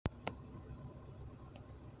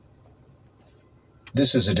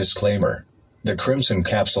This is a disclaimer. The Crimson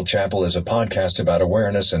Capsule Chapel is a podcast about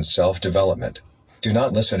awareness and self-development. Do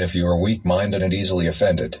not listen if you are weak-minded and easily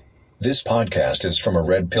offended. This podcast is from a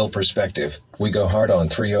red pill perspective. We go hard on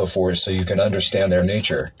 304s so you can understand their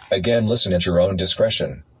nature. Again, listen at your own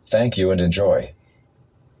discretion. Thank you and enjoy.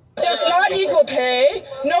 There's not equal pay.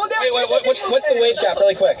 No, there Wait, what's the wage gap,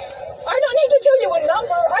 really quick? I don't need to tell you a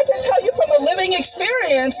number. I can tell you from a living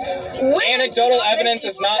experience. Anecdotal evidence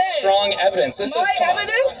is not strong evidence. This My is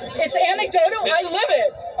evidence? It's anecdotal. I live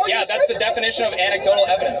it. Oh, yeah, that's the definition of anecdotal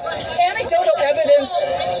evidence. Anecdotal evidence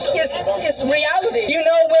is reality. You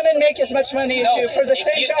know women make as much money as you for the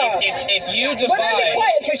same job. If you But then be divide...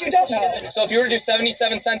 quiet because you don't know. So if you were to do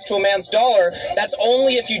 77 cents to a man's dollar, that's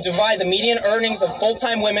only if you divide the median earnings of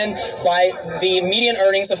full-time women by the median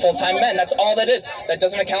earnings of full-time men. That's all that is. That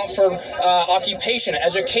doesn't account for occupation,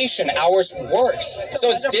 education, hours worked. So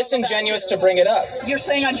it's disingenuous to bring it up. You're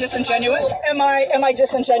saying I'm disingenuous? Am I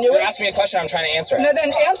disingenuous? You're asking me a question, I'm trying to answer it. No,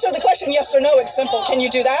 then answer the question yes or no. It's simple. Can you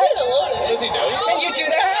do that? Does he know? Can you do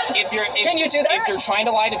that? Can you do that? If you're trying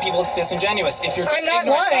to lie to people, it's disingenuous. If you're I'm not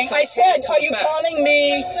lying. I said, are you calling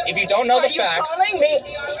me? If you don't know the facts. Are you calling me?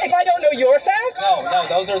 If I don't know your facts? No,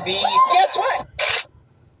 those are the... Guess what?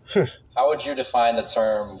 How would you define the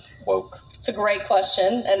term woke? It's a great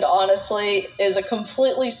question, and honestly is a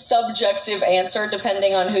completely subjective answer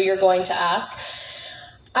depending on who you're going to ask.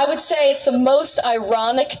 I would say it's the most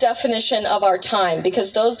ironic definition of our time,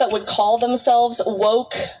 because those that would call themselves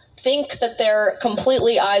woke think that they're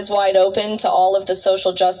completely eyes wide open to all of the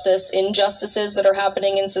social justice injustices that are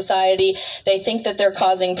happening in society. They think that they're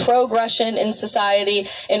causing progression in society.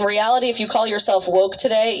 In reality, if you call yourself woke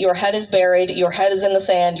today, your head is buried, your head is in the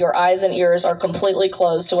sand, your eyes and ears are completely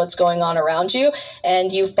closed to what's going on around you,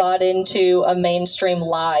 and you've bought into a mainstream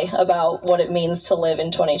lie about what it means to live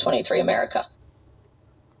in 2023 America.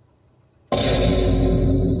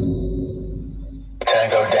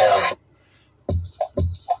 Tango down.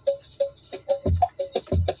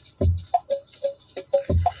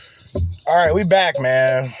 All right, we back,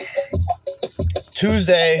 man.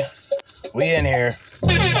 Tuesday, we in here.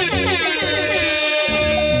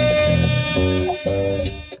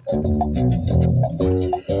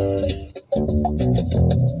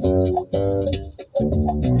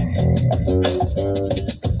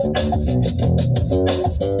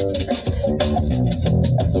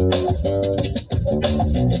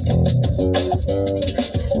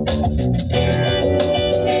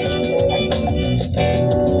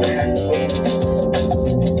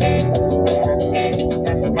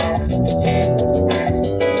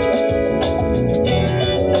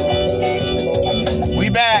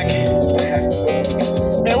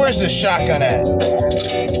 Shotgun at?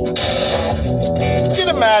 Get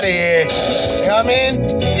him out of here. You know what I mean?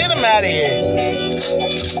 Get him out of here.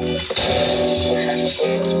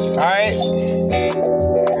 Alright?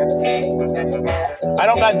 I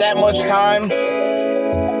don't got that much time,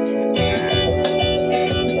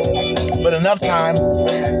 but enough time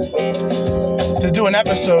to do an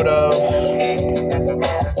episode of,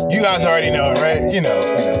 you guys already know it, right? You know.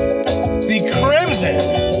 The Crimson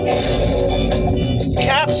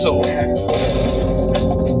Capsule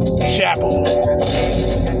Chapel.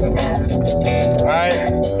 Alright?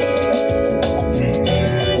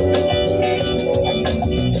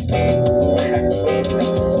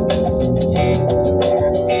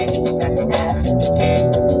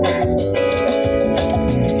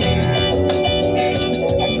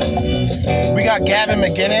 We got Gavin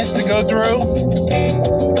McGinnis to go through.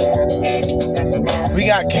 We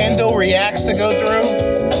got Kendall Reacts to go through.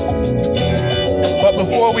 But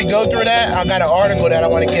before we go through that, I got an article that I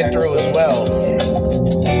want to get through as well.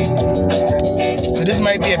 So this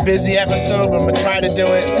might be a busy episode, but I'm going to try to do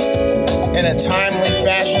it in a timely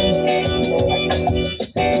fashion.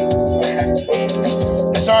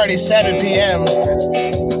 It's already 7 p.m.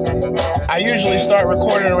 I usually start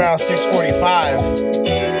recording around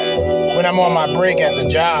 6:45 when I'm on my break at the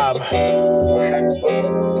job.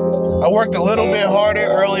 I worked a little bit harder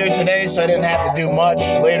earlier today, so I didn't have to do much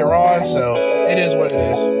later on, so it is what it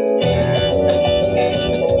is.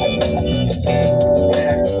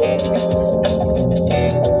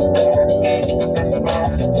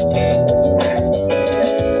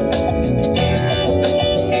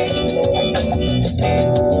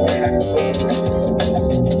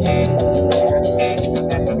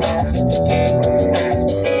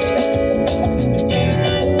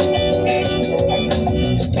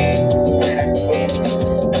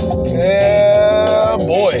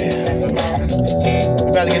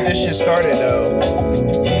 Started though.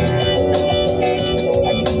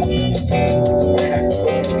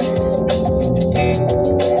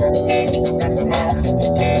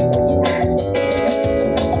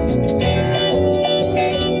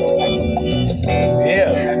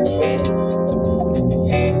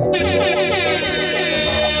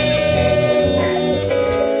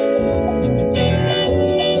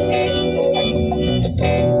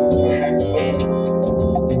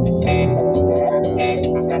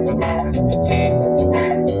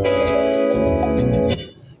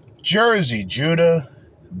 Jersey, Judah,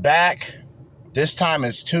 back. This time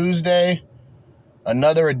it's Tuesday.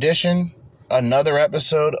 Another edition, another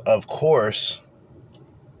episode, of course.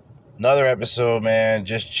 Another episode, man.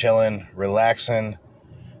 Just chilling, relaxing.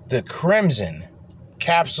 The Crimson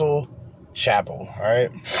Capsule Chapel, all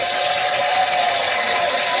right?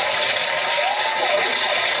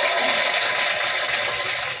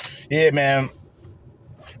 Yeah, man.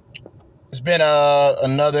 It's been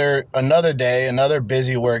another day, another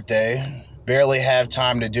busy work day. Barely have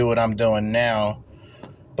time to do what I'm doing now.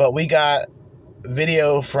 But we got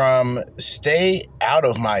video from Stay Out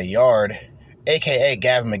of My Yard, a.k.a.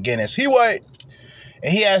 Gavin McGinnis. He white.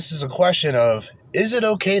 And he asks us a question of, is it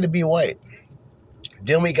okay to be white?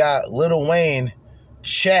 Then we got Lil Wayne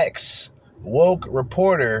checks woke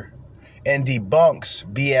reporter and debunks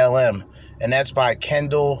BLM. And that's by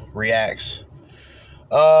Kendall Reacts.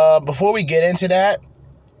 Before we get into that,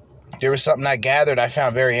 there was something I gathered I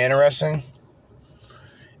found very interesting.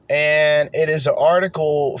 And it is an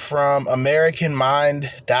article from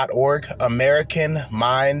AmericanMind.org.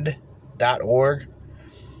 AmericanMind.org.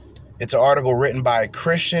 It's an article written by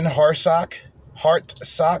Christian Hartsock.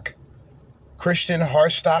 Christian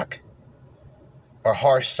Hartsock. Or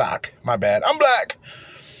Hartsock. My bad. I'm black.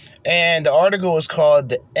 And the article is called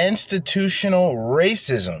The Institutional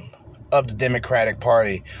Racism of the Democratic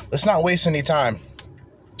Party. Let's not waste any time.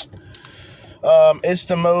 It's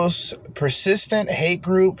the most persistent hate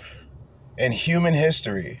group in human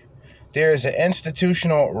history. There is an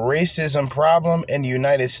institutional racism problem in the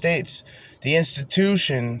United States. The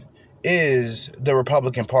institution is the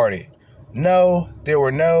Republican Party. No, there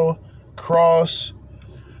were no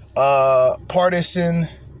partisan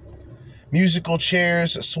musical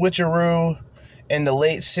chairs switcheroo in the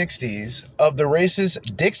late 60s of the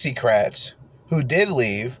racist Dixiecrats who did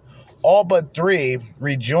leave. All but 3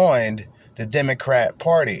 rejoined the Democrat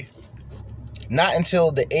Party. Not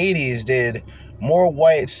until the 80s did more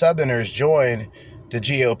white Southerners join the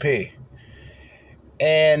GOP.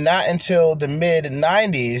 And not until the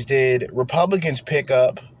mid-90s did Republicans pick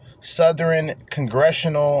up Southern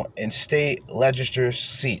congressional and state legislature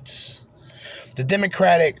seats. The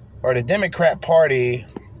Democrat Party,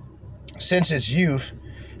 since its youth,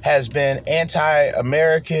 has been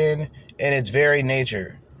anti-American in its very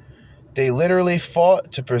nature. They literally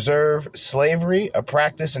fought to preserve slavery, a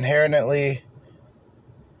practice inherently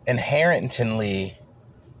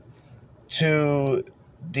to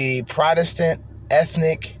the Protestant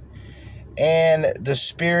ethnic and the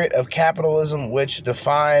spirit of capitalism which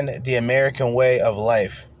define the American way of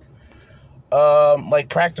life. Like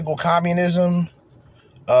practical communism,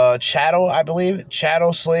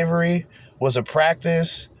 chattel slavery was a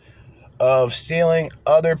practice of stealing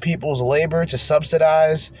other people's labor to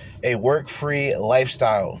subsidize a work-free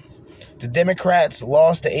lifestyle. The Democrats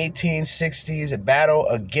lost the 1860s battle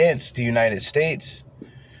against the United States.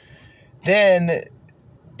 Then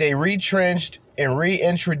they retrenched and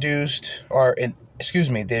introduced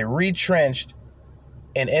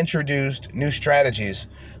new strategies.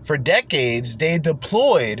 For decades, they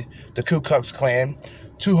deployed the Ku Klux Klan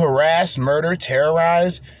to harass, murder,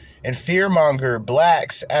 terrorize, and fearmonger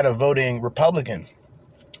blacks out of voting Republican.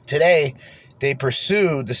 Today, they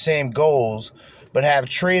pursue the same goals, but have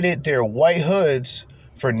traded their white hoods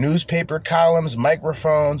for newspaper columns,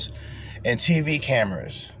 microphones, and TV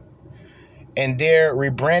cameras. And they're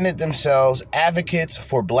rebranded themselves advocates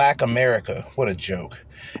for Black America. What a joke.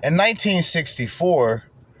 In 1964,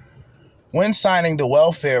 when signing the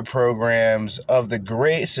welfare programs of the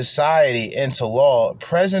Great Society into law,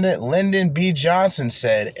 President Lyndon B. Johnson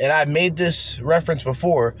said, and I made this reference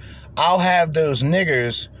before, I'll have those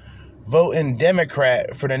niggers voting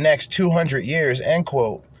Democrat for the next 200 years, end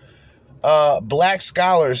quote. Black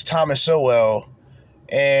scholars Thomas Sowell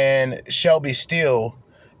and Shelby Steele,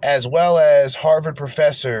 as well as Harvard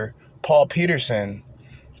professor Paul Peterson,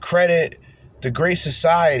 credit the Great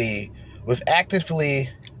Society with actively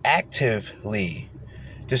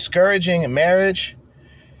discouraging marriage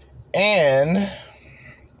and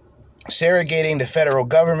surrogating the federal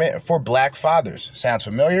government for black fathers. Sounds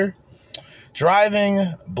familiar? Driving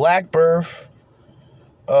black birth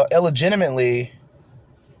illegitimacy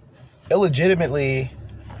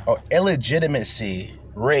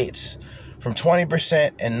rates from 20%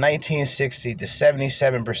 in 1960 to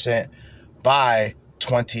 77% by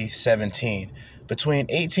 2017. Between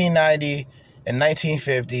 1890 and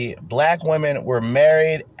 1950, black women were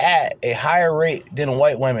married at a higher rate than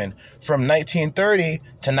white women. From 1930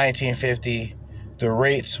 to 1950, the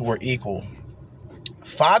rates were equal.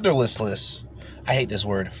 Fatherlessness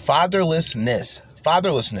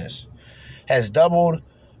has doubled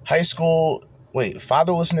high school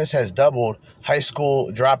fatherlessness has doubled high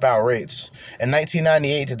school dropout rates. In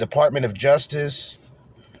 1998, the Department of Justice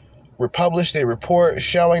published a report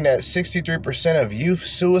showing that 63% of youth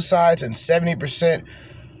suicides and 70%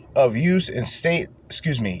 of youths in state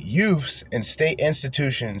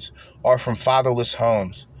institutions are from fatherless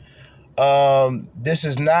homes. This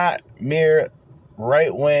is not mere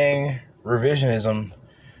right-wing revisionism.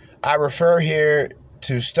 I refer here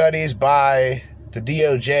to studies by the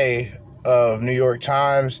DOJ of New York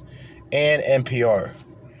Times and NPR.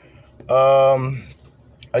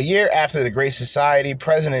 A year after the Great Society,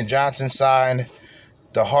 President Johnson signed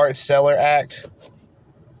the Hart-Celler Act.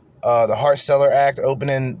 The Hart-Celler Act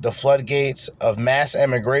opening the floodgates of mass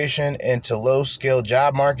immigration into low-skilled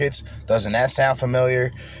job markets. Doesn't that sound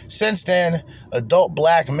familiar? Since then, adult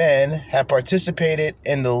black men have participated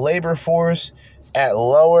in the labor force at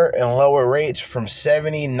lower and lower rates, from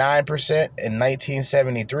 79% in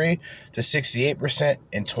 1973 to 68%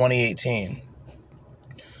 in 2018.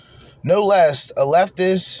 No less a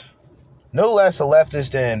leftist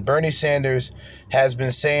than Bernie Sanders has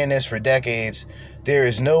been saying this for decades. There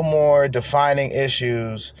is no more defining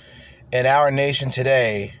issues in our nation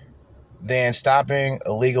today than stopping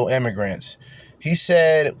illegal immigrants. He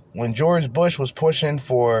said when George Bush was pushing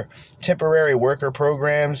for temporary worker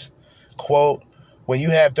programs, quote, when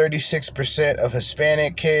you have 36% of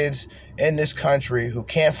Hispanic kids in this country who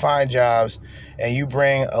can't find jobs, and you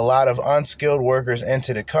bring a lot of unskilled workers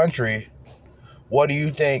into the country, what do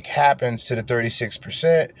you think happens to the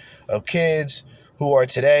 36% of kids who are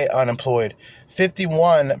today unemployed?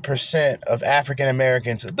 51% of African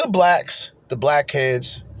Americans, the black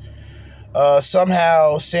kids,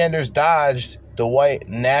 somehow Sanders dodged the white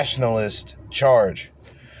nationalist charge.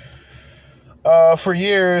 For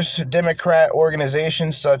years, Democrat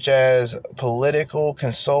organizations such as political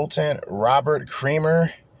consultant Robert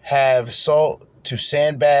Creamer have sought to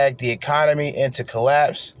sandbag the economy into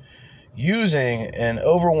collapse using an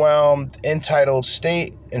overwhelmed entitlement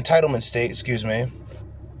state.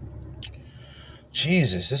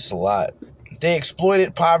 Jesus, this is a lot. They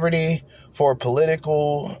exploited poverty for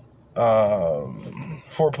political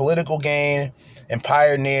gain and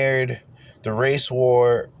pioneered the race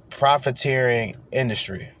war profiteering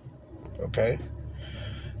industry. Okay.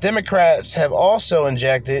 Democrats have also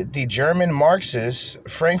injected the German Marxist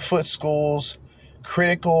Frankfurt School's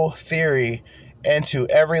critical theory into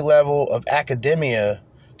every level of academia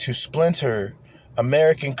to splinter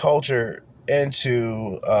American culture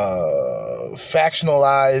into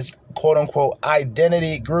factionalized, quote-unquote,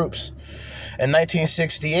 identity groups. In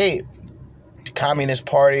 1968, the Communist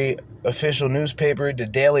Party official newspaper, The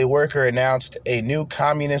Daily Worker, announced a new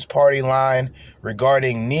Communist Party line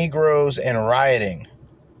regarding Negroes and rioting.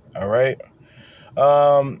 All right?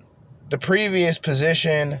 The previous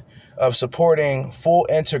position of supporting full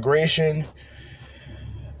integration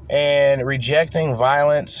and rejecting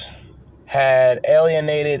violence had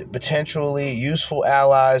alienated potentially useful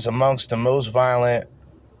allies amongst the most violent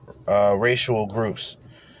racial groups.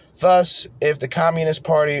 Thus, if the Communist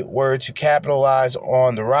Party were to capitalize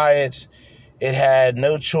on the riots, it had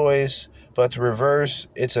no choice but to reverse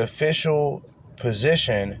its official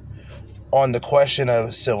position on the question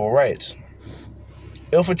of civil rights.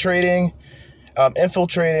 Infiltrating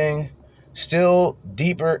still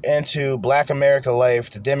deeper into Black America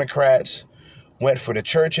life, the Democrats went for the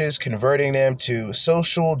churches, converting them to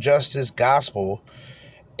social justice gospel,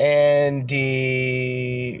 and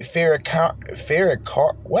the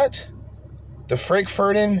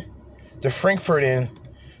Frankfurtian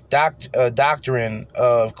doctrine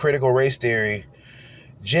of critical race theory.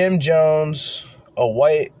 Jim Jones,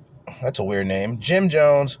 Jim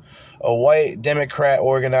Jones, a white Democrat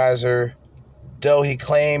organizer, though he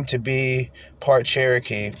claimed to be part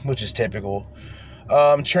Cherokee, which is typical,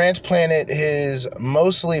 transplanted his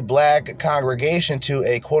mostly black congregation to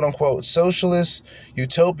a quote-unquote socialist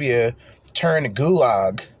utopia turned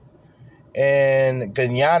gulag in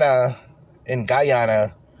Guyana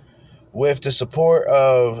with the support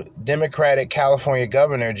of Democratic California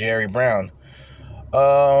Governor Jerry Brown.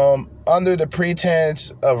 Under the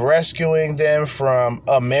pretense of rescuing them from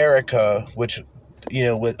America, which,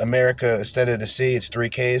 with America instead of the C, it's 3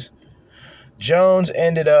 Ks, Jones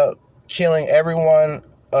ended up killing every one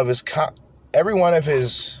of his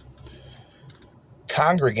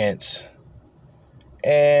congregants,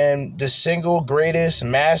 and the single greatest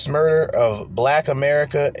mass murder of Black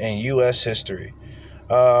America in U.S. history.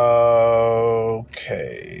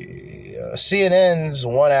 CNN's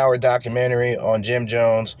 1-hour documentary on Jim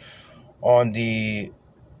Jones on the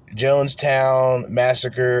Jonestown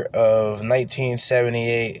Massacre of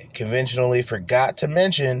 1978 conventionally forgot to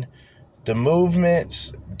mention the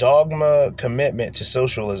movement's dogma commitment to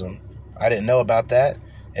socialism. I didn't know about that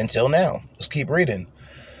until now. Let's keep reading.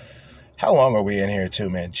 How long are we in here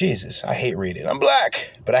too, man? Jesus, I hate reading. I'm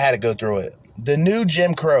black, but I had to go through it. The new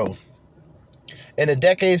Jim Crow. In the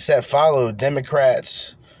decades that followed,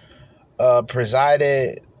 Democrats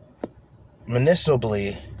presided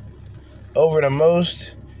municipally over the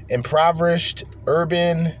most impoverished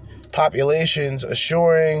urban populations,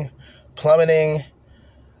 assuring plummeting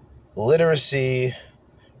literacy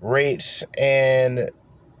rates and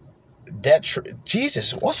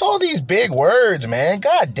Jesus, what's all these big words, man?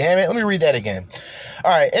 God damn it. Let me read that again.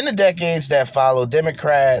 All right. In the decades that followed,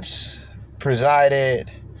 Democrats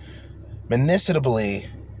presided municipally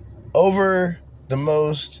over the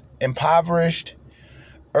most impoverished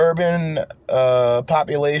urban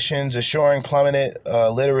populations, assuring plummeted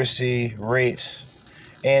literacy rates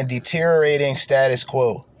and deteriorating status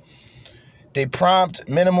quo. They prompt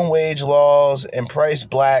minimum wage laws and price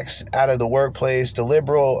blacks out of the workplace. The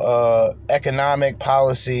liberal economic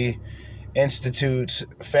policy institutes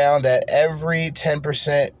found that every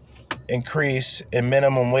 10% increase in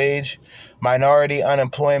minimum wage, minority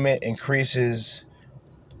unemployment increases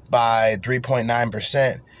by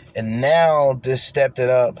 3.9%. And now this stepped it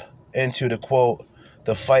up into the quote,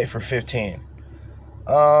 the fight for 15.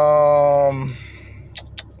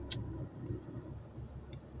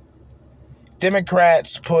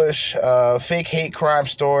 Democrats push fake hate crime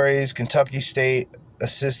stories. Kentucky State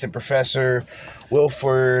Assistant Professor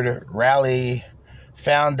Wilford Raleigh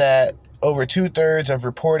found that over 2/3 of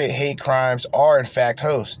reported hate crimes are in fact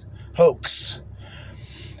hoax.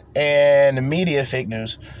 And media fake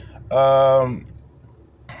news.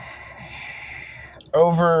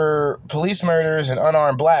 Over police murders and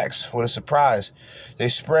unarmed blacks. What a surprise. They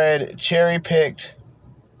spread cherry-picked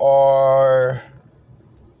or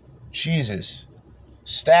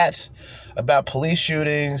stats about police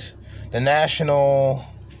shootings. The National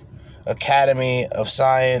Academy of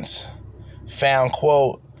Science found,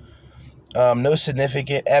 quote, no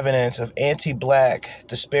significant evidence of anti-black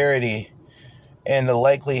disparity and the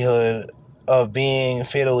likelihood of being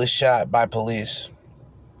fatally shot by police.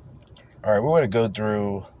 All right, we're going to go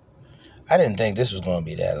through. I didn't think this was going to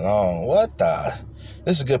be that long.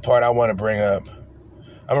 This is a good part I want to bring up.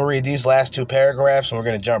 I'm going to read these last two paragraphs and we're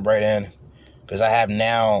going to jump right in because I have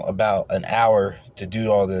now about an hour to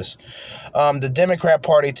do all this. The Democrat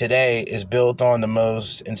Party today is built on the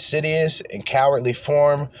most insidious and cowardly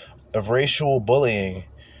form of racial bullying.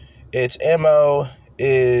 Its MO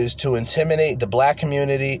is to intimidate the black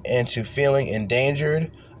community into feeling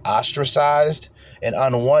endangered, ostracized, and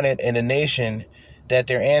unwanted in a nation that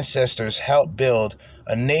their ancestors helped build,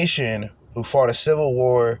 a nation who fought a civil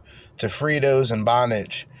war to free those in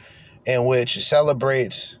bondage, and which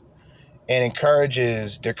celebrates and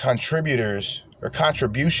encourages their contributions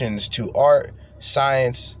to art,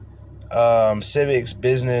 science, civics,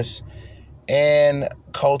 business, and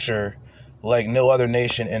culture like no other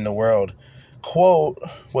nation in the world. Quote,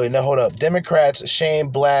 Democrats shame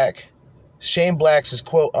blacks as,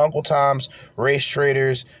 quote, Uncle Tom's, race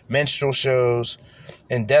traders, minstrel shows,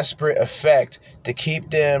 in desperate effect to keep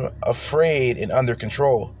them afraid and under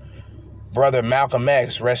control. Brother Malcolm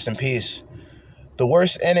X, rest in peace. The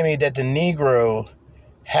worst enemy that the Negro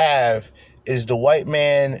have is the white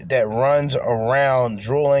man that runs around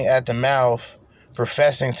drooling at the mouth,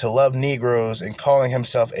 professing to love Negroes and calling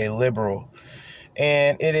himself a liberal.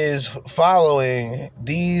 And it is following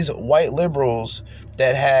these white liberals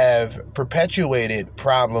that have perpetuated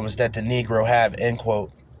problems that the Negro have, end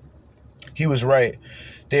quote. He was right.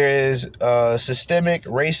 There is systemic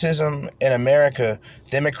racism in America.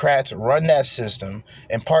 Democrats run that system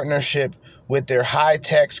in partnership with their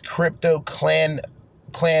high-tech crypto clan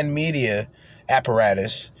media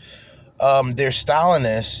apparatus. Their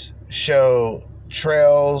Stalinists show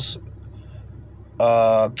trails,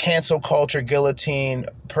 cancel culture, guillotine,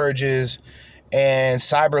 purges, and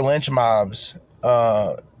cyber lynch mobs.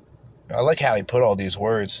 I like how he put all these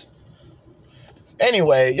words.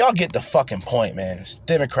 Anyway, y'all get the fucking point, man. It's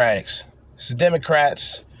Democrats. It's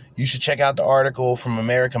Democrats. You should check out the article from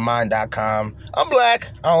AmericanMind.com. I'm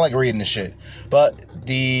black. I don't like reading this shit. But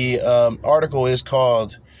the article is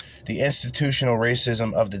called The Institutional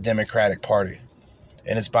Racism of the Democratic Party.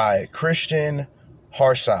 And it's by Christian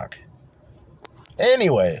Harsock.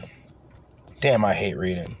 Anyway, damn, I hate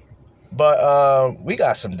reading. But we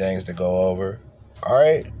got some things to go over. All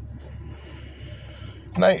right.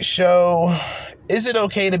 Night show. Is it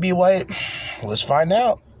okay to be white? Let's find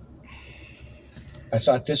out. I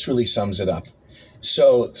thought this really sums it up.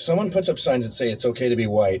 So someone puts up signs that say it's okay to be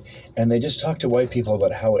white, and they just talk to white people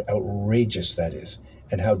about how outrageous that is.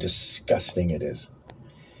 and how disgusting it is.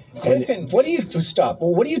 And what do you stop?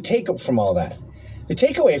 Well, what do you take from all that? The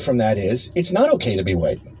takeaway from that is it's not okay to be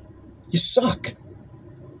white. You suck.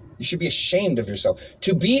 You should be ashamed of yourself.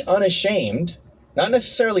 To be unashamed, not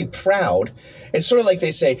necessarily proud. It's sort of like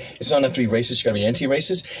they say, it's not enough to be racist, you gotta be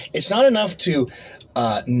anti-racist. It's not enough to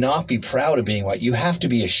not be proud of being white. You have to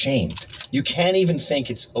be ashamed. You can't even think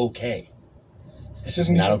it's okay. This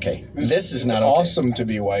is not okay. This is not okay. It's awesome to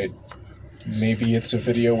be white. Maybe it's a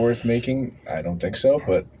video worth making. I don't think so,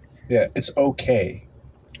 but yeah, it's okay.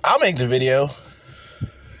 I'll make the video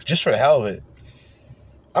just for the hell of it.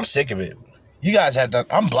 I'm sick of it. You guys have to,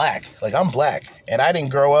 I'm black. Like, I'm black. And I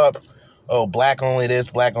didn't grow up, oh, black only this,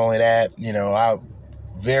 black only that. You know, I'm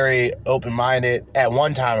very open-minded at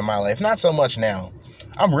one time in my life. Not so much now.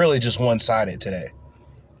 I'm really just one-sided today.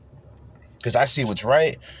 Because I see what's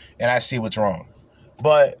right and I see what's wrong.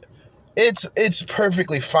 But it's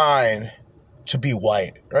perfectly fine to be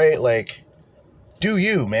white, right? Like, do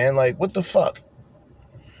you, man? Like, what the fuck?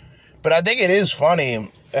 But I think it is funny,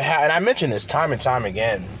 and I mentioned this time and time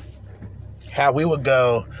again, how we would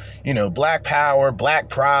go, you know, black power, black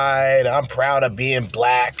pride, I'm proud of being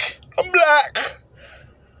black, I'm black.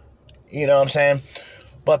 You know what I'm saying?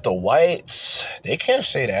 But the whites, they can't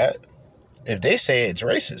say that. If they say it, it's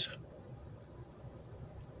racist.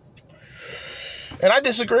 And I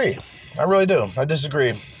disagree. I really do. I disagree.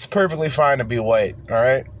 It's perfectly fine to be white, all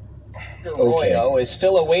right? Arroyo is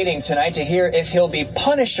still awaiting tonight to hear if he'll be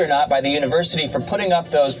punished or not by the university for putting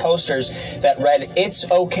up those posters that read, "It's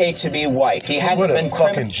okay to be white." He hasn't been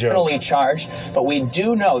criminally charged, but we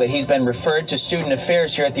do know that he's been referred to student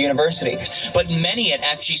affairs here at the university. But many at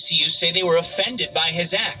FGCU say they were offended by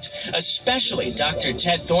his act, especially Dr.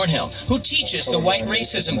 Ted Thornhill, who teaches the white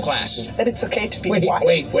racism class. That it's okay to be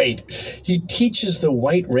white. Wait. He teaches the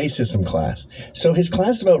white racism class. So his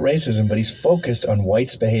class is about racism, but he's focused on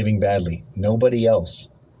whites behaving badly. Nobody else.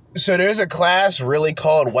 So there's a class really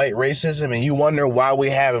called white racism, and you wonder why we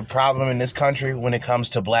have a problem in this country when it comes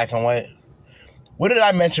to black and white. What did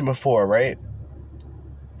I mention before, right?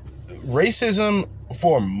 Racism,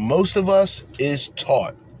 for most of us, is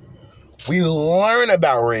taught. We learn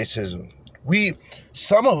about racism.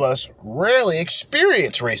 Some of us rarely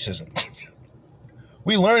experience racism.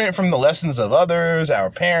 We learn it from the lessons of others, our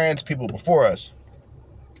parents, people before us.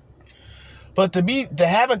 But to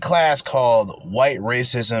have a class called white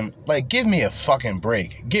racism, like, give me a fucking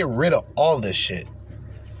break. Get rid of all this shit.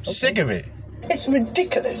 Okay. Sick of it. It's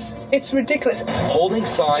ridiculous. It's ridiculous. Holding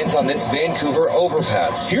signs on this Vancouver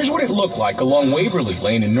overpass. Here's what it looked like along Waverly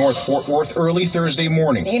Lane in North Fort Worth early Thursday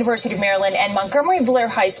morning. The University of Maryland and Montgomery Blair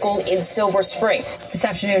High School in Silver Spring. This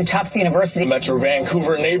afternoon, Tufts University. Metro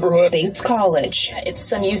Vancouver neighborhood. Bates College. It's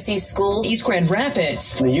some UC schools. East Grand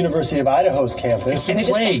Rapids. The University of Idaho's campus. It's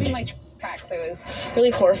a plague. So I was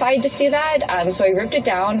really horrified to see that. So I ripped it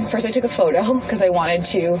down. First, I took a photo because I wanted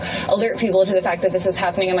to alert people to the fact that this is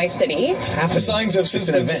happening in my city. It's happening. The signs have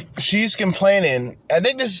since been event. She's complaining. I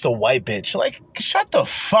think this is the white bitch. Like, shut the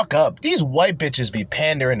fuck up. These white bitches be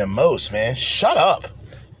pandering the most, man. Shut up.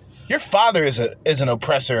 Your father is an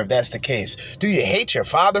oppressor if that's the case. Do you hate your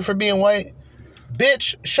father for being white?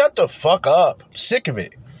 Bitch, shut the fuck up. I'm sick of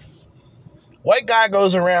it. White guy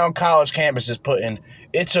goes around college campuses putting,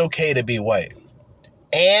 "It's okay to be white."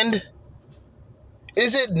 And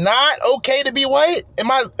is it not okay to be white?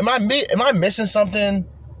 Am I missing something?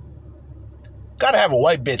 Gotta have a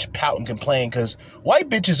white bitch pout and complain, because white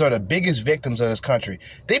bitches are the biggest victims of this country.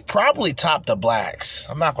 They probably top the blacks.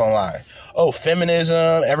 I'm not gonna lie. Oh,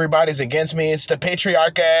 feminism, everybody's against me. It's the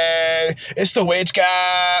patriarchy. It's the wage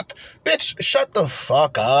gap. Bitch, shut the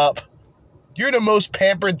fuck up. You're the most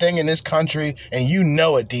pampered thing in this country, and you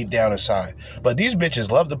know it deep down inside. But these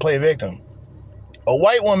bitches love to play victim. A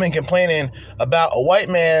white woman complaining about a white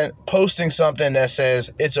man posting something that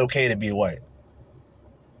says it's okay to be white.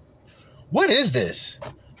 What is this?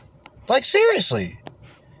 Like, seriously.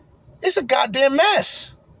 It's a goddamn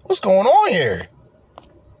mess. What's going on here?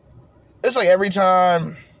 It's like every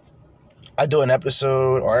time I do an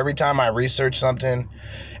episode or every time I research something,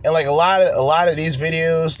 and like a lot of these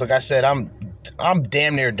videos, like I said, I'm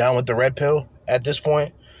damn near done with the red pill at this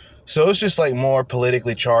point. So it's just like more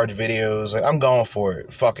politically charged videos. Like, I'm going for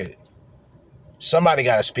it. Fuck it. Somebody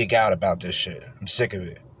got to speak out about this shit. I'm sick of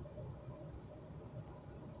it.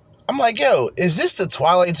 I'm like, yo, is this the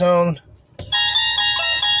Twilight Zone?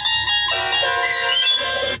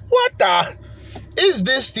 What the? Is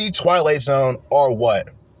this the Twilight Zone or what?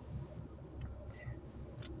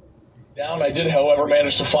 I did, however,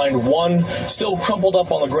 manage to find one still crumpled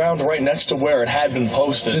up on the ground right next to where it had been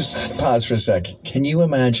posted. Just pause for a sec. Can you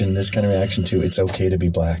imagine this kind of reaction to "it's okay to be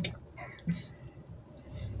black"?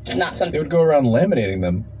 not something They would go around laminating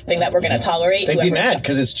them. that we're going to tolerate. They'd be mad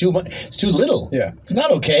because it's too much. It's too little. Yeah. It's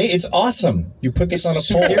not okay. It's awesome. You put this on a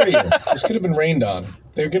superior. pole. This could have been rained on.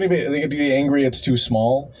 They're going to be angry it's too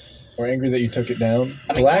small, or angry that you took it down.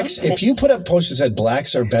 Blacks, if you put up posters that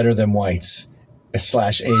blacks are better than whites, /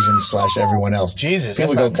 Asians / everyone else. Jesus.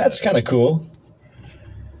 People go, that's kind of cool.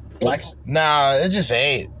 Blacks? Nah, it just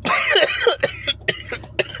ain't.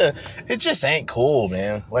 It just ain't cool,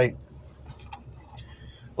 man. Like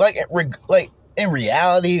in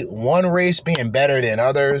reality, one race being better than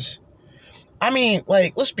others. I mean,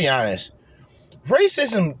 like, let's be honest.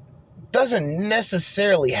 Racism doesn't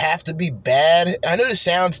necessarily have to be bad. I know this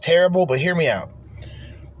sounds terrible, but hear me out.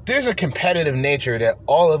 There's a competitive nature that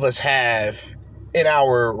all of us have in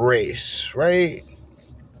our race, right?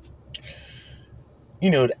 You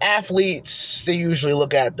know, the athletes, they usually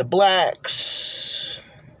look at the blacks,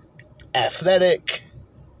 athletic,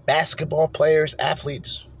 basketball players,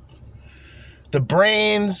 athletes, the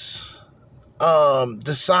brains,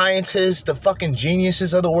 the scientists, the fucking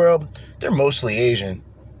geniuses of the world, they're mostly Asian.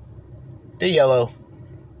 They're yellow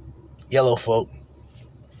folk.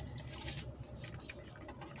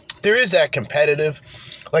 There is that competitive,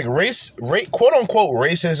 like race, quote unquote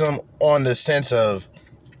racism on the sense of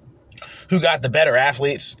who got the better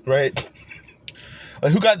athletes, right?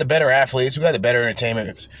 Like, who got the better athletes? Who got the better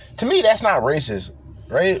entertainment? To me, that's not racist,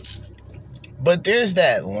 right? But there's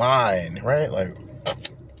that line, right? Like,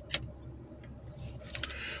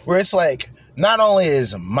 where it's like, not only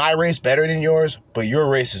is my race better than yours, but your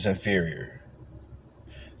race is inferior.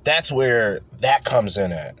 That's where that comes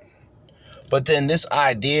in at. But then this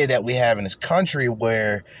idea that we have in this country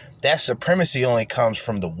where that supremacy only comes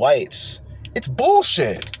from the whites, it's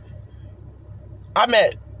bullshit. I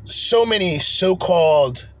met so many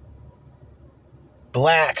so-called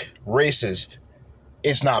black racists.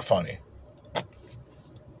 It's not funny.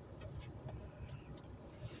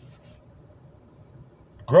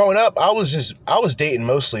 Growing up, I was dating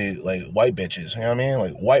mostly like white bitches. You know what I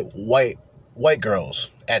mean? Like white girls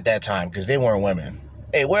at that time because they weren't women.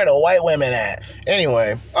 Hey, where the white women at?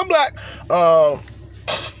 Anyway, I'm black. I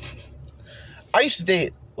used to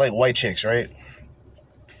date like white chicks, right?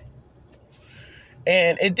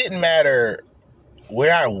 And it didn't matter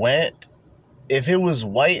where I went. If it was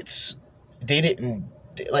whites, they didn't,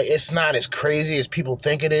 like, it's not as crazy as people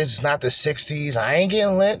think it is. It's not the 60s. I ain't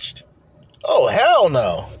getting lynched. Oh, hell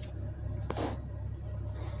no.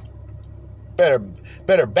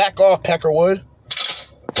 Better back off, Peckerwood.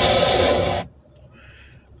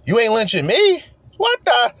 You ain't lynching me? What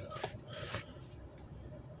the?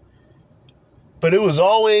 But it was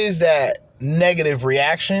always that negative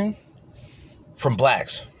reaction from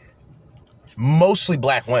blacks. Mostly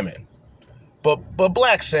black women. But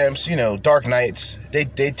black simps, you know, dark knights, they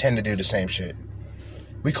tend to do the same shit.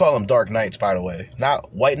 We call them dark knights, by the way.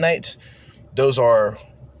 Not white knights. Those are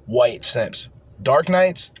white simps. Dark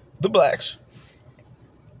knights, the blacks.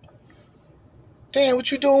 Damn,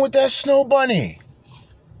 what you doing with that snow bunny?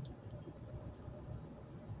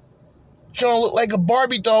 John look like a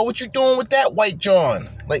Barbie doll. What you doing with that, white John?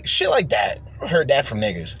 Like, shit like that. I heard that from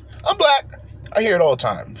niggas. I'm black. I hear it all the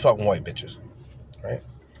time. Fucking white bitches. Right?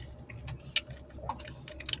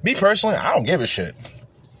 Me personally, I don't give a shit.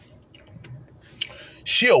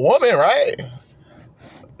 She a woman, right?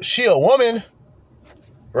 She a woman,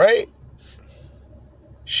 right?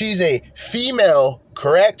 She's a female,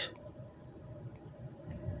 correct?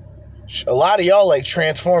 A lot of y'all like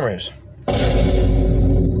Transformers.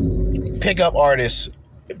 Pickup artists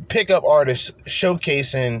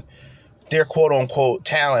showcasing their quote-unquote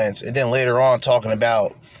talents and then later on talking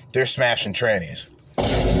about they're smashing trannies.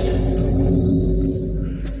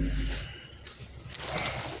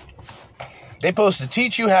 They supposed to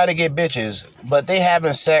teach you how to get bitches, but they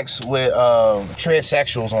having sex with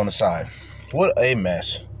transsexuals on the side. What a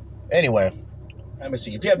mess. Anyway.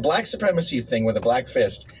 Supremacy. If you had black supremacy thing with a black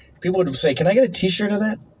fist, people would say, can I get a t-shirt of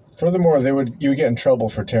that? Furthermore, you would get in trouble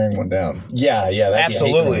for tearing one down. Yeah, that'd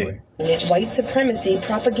absolutely. White supremacy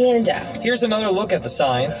propaganda. Here's another look at the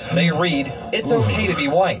signs. They read, "It's okay to be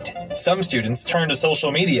white." Some students turn to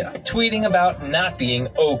social media, tweeting about not being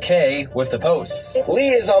okay with the posts. Lee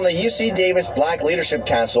is on the UC Davis Black Leadership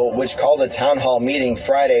Council, which called a town hall meeting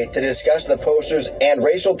Friday to discuss the posters and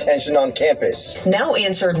racial tension on campus. Now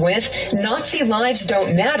answered with, Nazi lives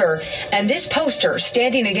don't matter, and this poster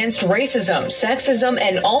standing against racism, sexism,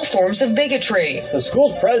 and all forms of bigotry. The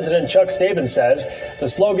school's president, Chuck Staben, says the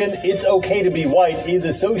slogan, "It's okay to be white," is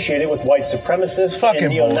associated with white supremacists fucking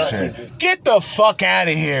and neo-Nazi. bullshit. Get the fuck out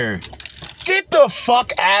of here. Get the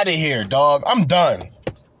fuck out of here, dog. I'm done.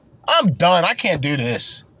 I can't do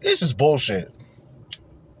this. This is bullshit.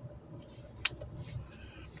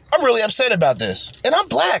 I'm really upset about this. And I'm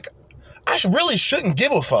black. I really shouldn't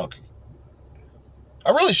give a fuck.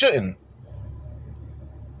 I really shouldn't.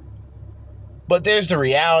 But there's the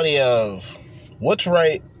reality of what's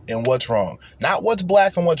right and what's wrong. Not what's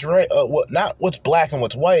black and what's right. Not what's black and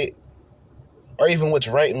what's white, or even what's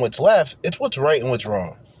right and what's left. It's what's right and what's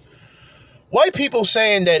wrong. White people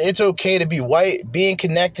saying that it's okay to be white, being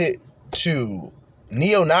connected to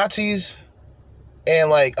neo-Nazis and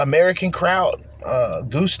like American crowd,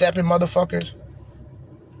 goose-stepping motherfuckers.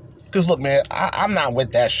 Because look, man, I'm not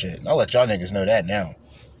with that shit. I'll let y'all niggas know that now.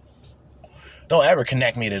 Don't ever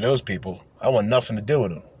connect me to those people. I want nothing to do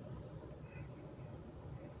with them.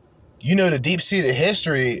 You know the deep-seated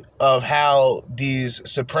history of how these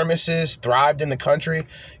supremacists thrived in the country?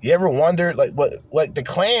 You ever wondered, like the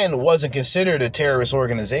Klan wasn't considered a terrorist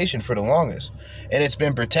organization for the longest, and it's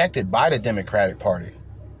been protected by the Democratic Party.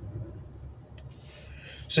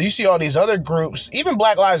 So you see all these other groups, even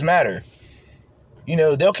Black Lives Matter, you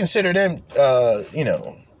know, they'll consider them,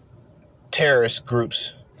 terrorist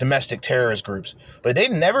groups, domestic terrorist groups, but they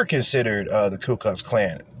never considered the Ku Klux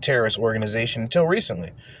Klan a terrorist organization until recently.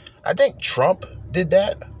 I think Trump did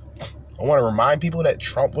that. I want to remind people that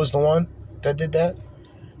Trump was the one that did that.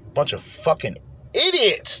 Bunch of fucking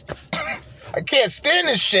idiots. I can't stand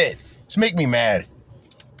this shit. It's making me mad.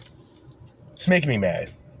 It's making me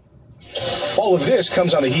mad. All of this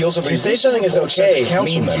comes on the heels of to say something is okay council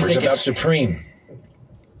means you members think about it's supreme.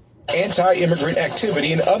 Anti-immigrant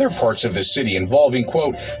activity in other parts of the city involving,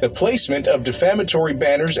 quote, the placement of defamatory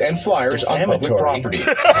banners and flyers on public property.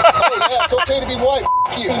 Oh, yeah, it's okay to be white.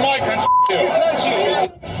 You. In my country,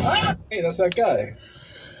 Hey, that's that guy.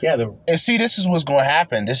 Yeah, and see, this is what's gonna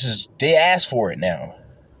happen. They asked for it now.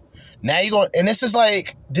 Now you're going, and this is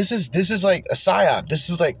like a psyop. This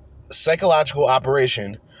is like a psychological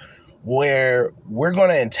operation where we're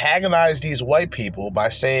gonna antagonize these white people by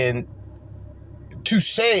saying, to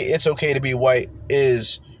say it's okay to be white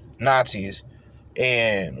is Nazis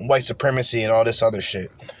and white supremacy and all this other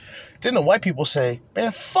shit. Then the white people say,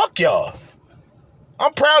 man, fuck y'all.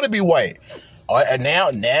 I'm proud to be white. And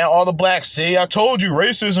now all the blacks, see, I told you,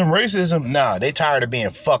 racism. Nah, they tired of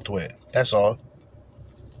being fucked with. That's all.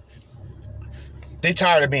 They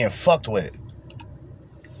tired of being fucked with.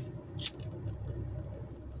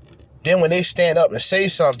 Then when they stand up and say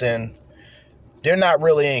something, they're not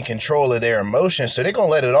really in control of their emotions, so they're going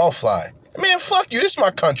to let it all fly. Man, fuck you. This is my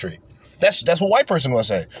country. That's what a white person going to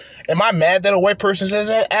say. Am I mad that a white person says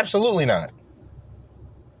that? Absolutely not.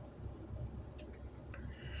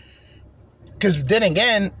 Because then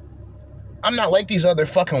again, I'm not like these other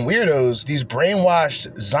fucking weirdos, these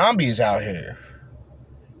brainwashed zombies out here.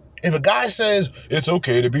 If a guy says, it's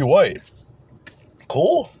okay to be white,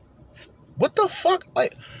 cool. What the fuck?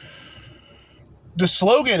 Like, the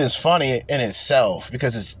slogan is funny in itself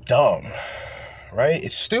because it's dumb, right?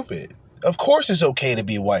 It's stupid. Of course it's okay to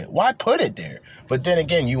be white. Why put it there? But then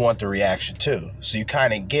again, you want the reaction too. So you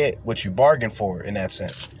kind of get what you bargained for in that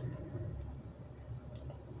sense.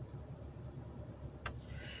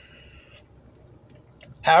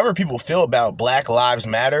 However people feel about Black Lives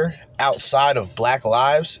Matter outside of Black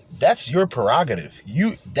Lives, that's your prerogative.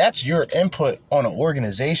 That's your input on an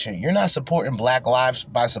organization. You're not supporting Black Lives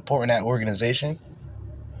by supporting that organization.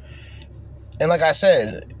 And like I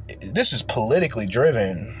said, this is politically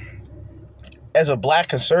driven. As a black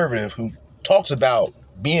conservative who talks about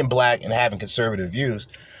being black and having conservative views,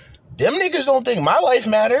 them niggas don't think my life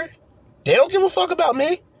matter. They don't give a fuck about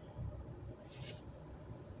me.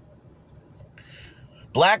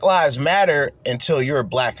 Black lives matter until you're a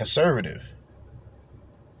black conservative.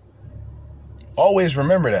 Always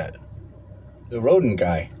remember that. The rodent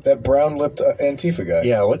guy. That brown-lipped Antifa guy.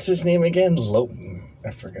 Yeah, what's his name again?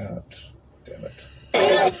 I forgot. Damn it.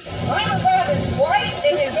 I'm about as white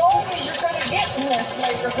and as old as you're going to get in this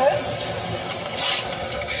neighborhood.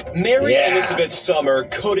 Mary Elizabeth Summer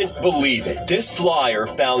couldn't believe it. This flyer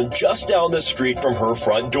found just down the street from her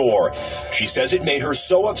front door. She says it made her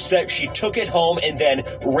so upset she took it home and then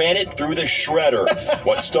ran it through the shredder.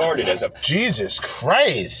 What started as a... Jesus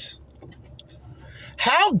Christ.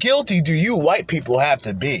 How guilty do you white people have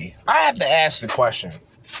to be? I have to ask the question.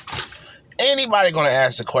 Anybody going to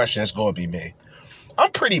ask the question, it's going to be me.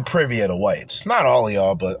 I'm pretty privy of the whites. Not all of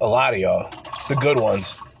y'all, but a lot of y'all. The good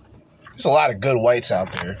ones. There's a lot of good whites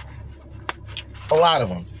out there. A lot of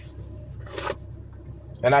them.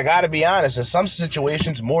 And I gotta be honest, in some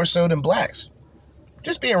situations, more so than blacks.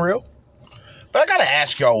 Just being real. But I gotta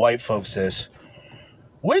ask y'all white folks this.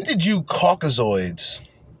 When did you Caucasoids,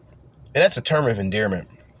 and that's a term of endearment,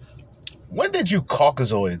 when did you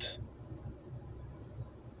Caucasoids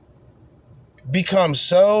become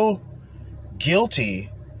so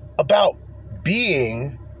guilty about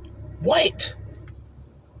being white.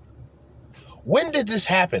 When did this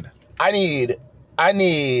happen? I need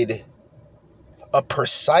a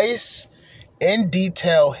precise, in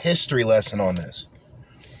detail history lesson on this.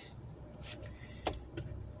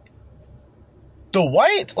 The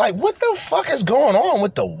white, like, what the fuck is going on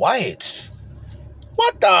with the whites?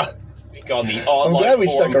 What the? On the online I'm glad we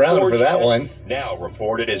stuck around for that 4chan, one. now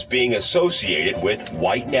reported as being associated with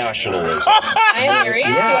white nationalism. I am married to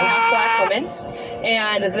a half-black woman,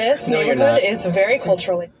 and this neighborhood is very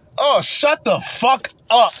culturally... Oh, shut the fuck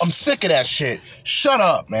up. I'm sick of that shit. Shut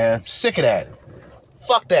up, man. Sick of that.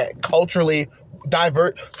 Fuck that. Culturally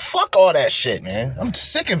diverse. Fuck all that shit, man. I'm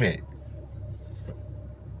sick of it.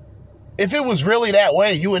 If it was really that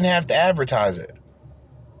way, you wouldn't have to advertise it.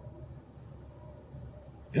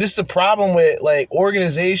 This is the problem with, like,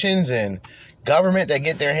 organizations and government that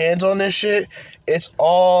get their hands on this shit. It's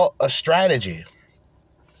all a strategy.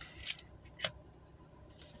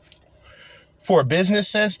 For a business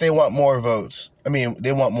sense, they want more votes. I mean,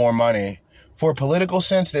 they want more money. For a political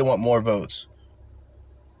sense, they want more votes.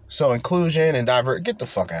 So inclusion and get the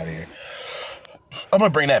fuck out of here. I'm going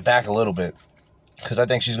to bring that back a little bit, because I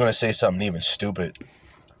think she's going to say something even stupid.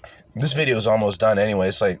 This video is almost done anyway.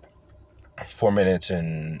 It's like 4 minutes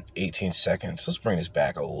and 18 seconds. Let's bring this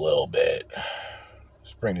back a little bit.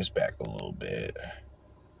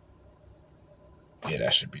 Yeah,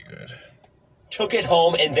 that should be good. Took it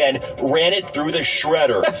home and then ran it through the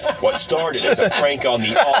shredder. What started as a prank on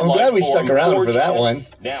the online I'm glad we stuck around for that 4chan, one.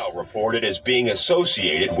 now reported as being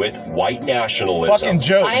associated with white nationalism. Fucking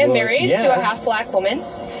joke. I am married to a half-black woman,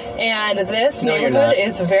 and this neighborhood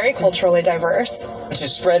is very culturally diverse. To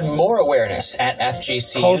spread more awareness at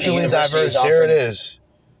FGC, Culturally diverse. There it is.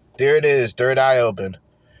 There it is. Third eye open.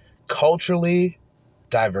 Culturally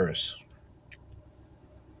diverse.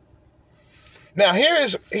 Now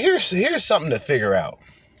here's something to figure out.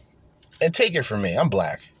 And take it from me. I'm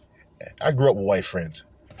black. I grew up with white friends.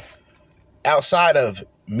 Outside of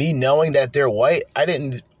me knowing that they're white, I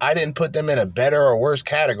didn't put them in a better or worse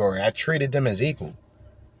category. I treated them as equal.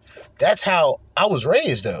 That's how I was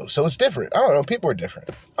raised, though. So it's different. I don't know. People are different.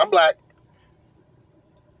 I'm black.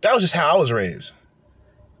 That was just how I was raised.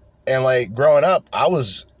 And like growing up, I would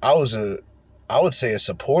say a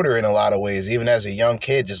supporter in a lot of ways. Even as a young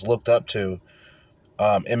kid, just looked up to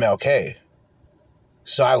MLK.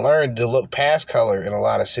 So I learned to look past color in a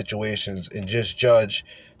lot of situations and just judge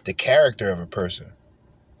the character of a person.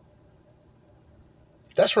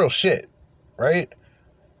 That's real shit, right?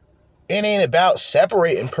 It ain't about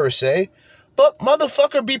separating per se, but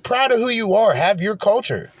motherfucker, be proud of who you are. Have your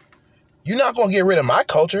culture. You're not going to get rid of my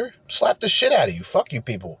culture. Slap the shit out of you. Fuck you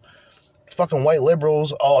people. Fucking white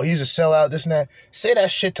liberals. Oh, he's a sellout, this and that. Say that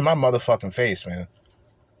shit to my motherfucking face, man.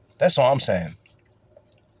 That's all I'm saying.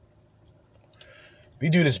 We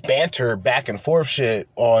do this banter back and forth shit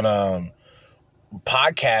on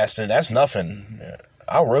podcasts, and that's nothing.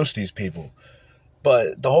 I'll roast these people.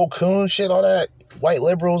 But the whole coon shit, all that, white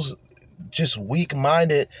liberals, just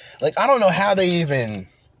weak-minded. Like, I don't know how they even...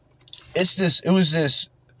 It was this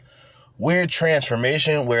weird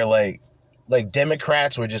transformation where, like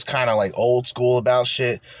Democrats were just kind of, like, old school about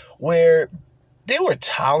shit, where they were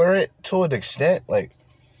tolerant to an extent, like...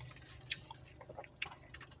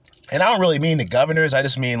 And I don't really mean the governors. I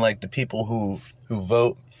just mean, like, the people who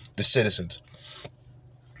vote, the citizens.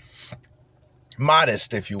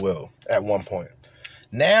 Modest, if you will, at one point.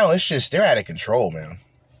 Now, it's just, they're out of control, man.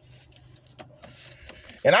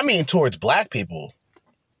 And I mean towards black people.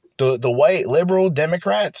 The white liberal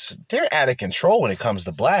Democrats, they're out of control when it comes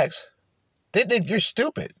to blacks. They think you're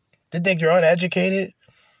stupid. They think you're uneducated.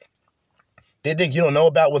 They think you don't know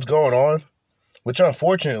about what's going on. Which,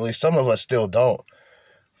 unfortunately, some of us still don't.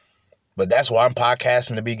 But that's why I'm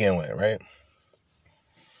podcasting to begin with, right?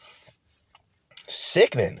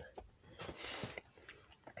 Sickening.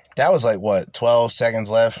 That was like, what, 12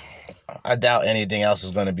 seconds left? I doubt anything else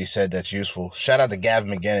is going to be said that's useful. Shout out to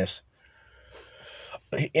Gavin McGinnis.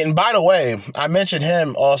 And by the way, I mentioned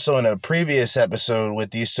him also in a previous episode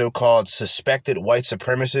with these so-called suspected white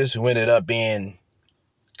supremacists who ended up being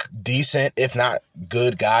decent, if not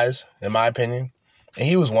good guys, in my opinion. And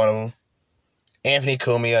he was one of them. Anthony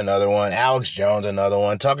Cumia, another one. Alex Jones, another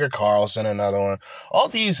one. Tucker Carlson, another one. All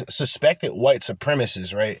these suspected white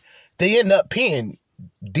supremacists, right? They end up being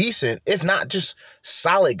decent, if not just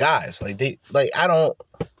solid guys.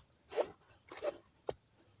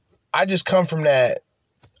 I just come from that.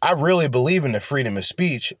 I really believe in the freedom of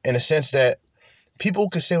speech in the sense that people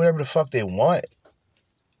can say whatever the fuck they want.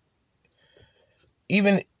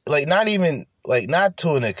 Even, like, not even like, not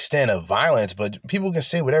to an extent of violence, but people can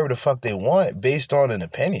say whatever the fuck they want based on an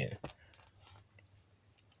opinion.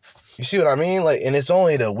 You see what I mean? Like, and it's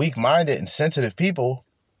only the weak-minded and sensitive people.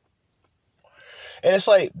 And it's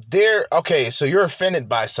like, okay, so you're offended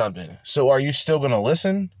by something. So are you still going to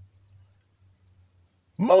listen?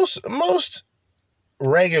 Most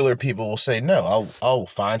regular people will say, no, I'll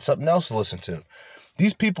find something else to listen to.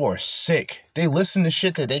 These people are sick. They listen to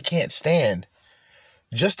shit that they can't stand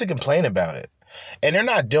just to complain about it. And they're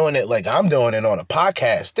not doing it like I'm doing it on a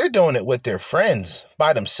podcast. They're doing it with their friends,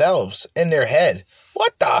 by themselves, in their head.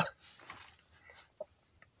 What the?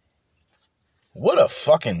 What a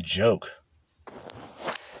fucking joke.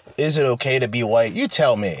 Is it okay to be white? You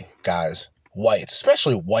tell me, guys. Whites,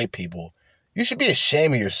 especially white people. You should be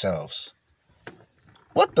ashamed of yourselves.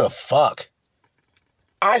 What the fuck?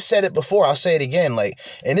 I said it before, I'll say it again, like,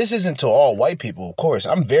 and this isn't to all white people, of course.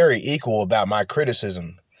 I'm very equal about my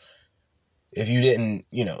criticism. If you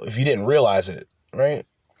didn't realize it, right?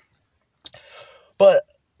 But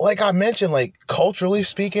like I mentioned, like, culturally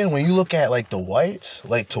speaking, when you look at like the whites,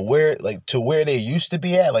 like to where they used to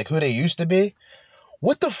be at, like who they used to be,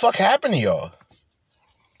 what the fuck happened to y'all?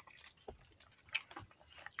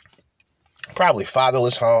 Probably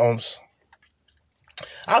fatherless homes.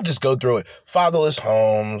 I'll just go through it. Fatherless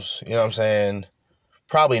homes, you know what I'm saying?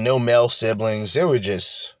 Probably no male siblings. They were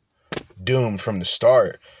just doomed from the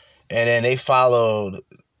start. And then they followed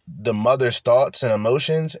the mother's thoughts and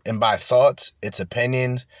emotions. And by thoughts, it's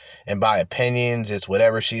opinions. And by opinions, it's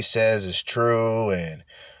whatever she says is true. And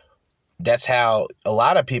that's how a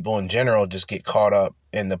lot of people in general just get caught up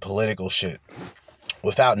in the political shit.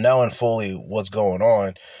 Without knowing fully what's going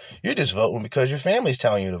on, you're just voting because your family's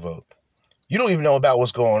telling you to vote. You don't even know about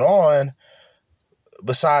what's going on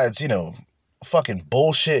besides, fucking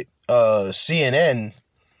bullshit CNN,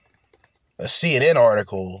 a CNN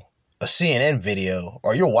article, a CNN video,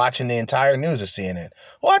 or you're watching the entire news of CNN.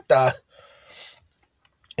 What the?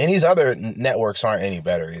 And these other networks aren't any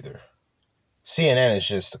better either. CNN is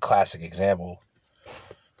just a classic example.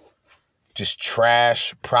 Just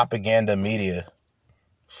trash propaganda media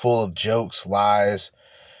full of jokes, lies.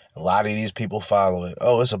 A lot of these people follow it.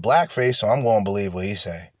 Oh, it's a blackface, so I'm going to believe what he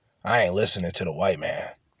say. I ain't listening to the white man.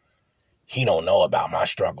 He don't know about my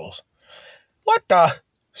struggles. What the?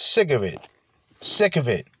 Sick of it. Sick of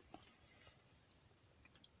it.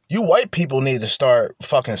 You white people need to start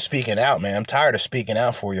fucking speaking out, man. I'm tired of speaking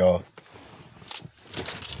out for y'all.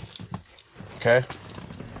 Okay?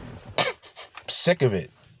 I'm sick of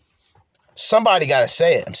it. Somebody got to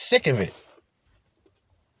say it. I'm sick of it.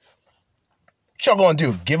 What y'all gonna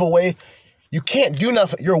do? Give away? You can't do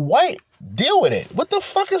nothing. You're white. Deal with it. What the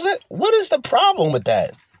fuck is it? What is the problem with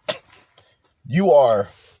that? You are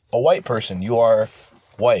a white person. You are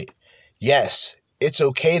white. Yes, it's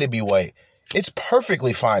okay to be white. It's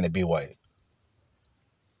perfectly fine to be white.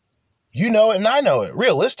 You know it and I know it.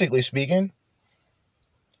 Realistically speaking,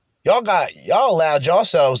 y'all allowed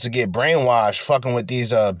yourselves to get brainwashed fucking with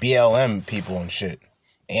these BLM people and shit.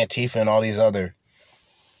 Antifa and all these other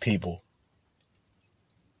people.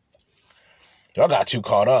 Y'all got too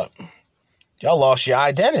caught up. Y'all lost your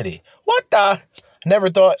identity. What the? Never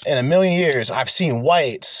thought in a million years I've seen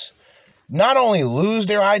whites not only lose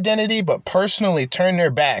their identity, but personally turn their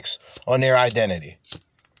backs on their identity.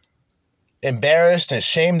 Embarrassed and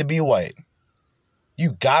ashamed to be white.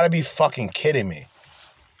 You gotta be fucking kidding me.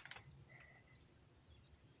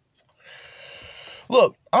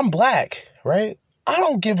 Look, I'm black, right? I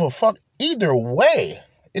don't give a fuck either way.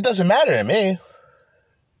 It doesn't matter to me.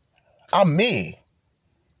 I'm me.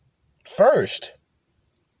 First,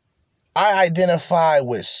 I identify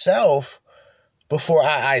with self before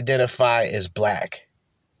I identify as black.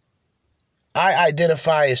 I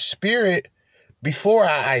identify as spirit before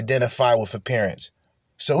I identify with appearance.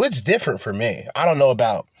 So it's different for me. I don't know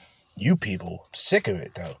about you people. I'm sick of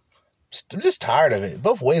it, though. I'm just tired of it.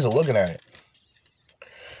 Both ways of looking at it.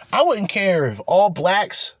 I wouldn't care if all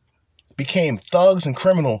blacks became thugs and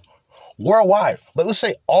criminal worldwide. Let's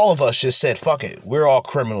say all of us just said, fuck it. We're all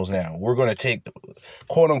criminals now. We're going to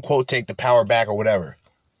quote unquote, take the power back or whatever.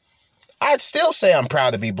 I'd still say I'm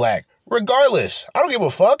proud to be black. Regardless. I don't give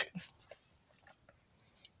a fuck.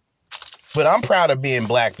 But I'm proud of being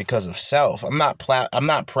black because of self. I'm not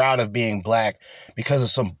proud of being black because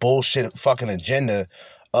of some bullshit fucking agenda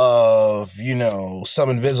of, some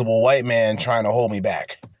invisible white man trying to hold me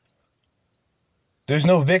back. There's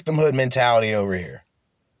no victimhood mentality over here.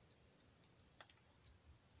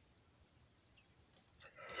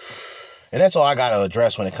 And that's all I got to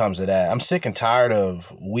address when it comes to that. I'm sick and tired of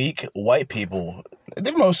weak white people.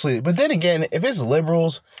 They're mostly, but then again, if it's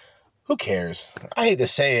liberals, Who cares? I hate to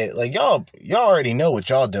say it. Like, y'all already know what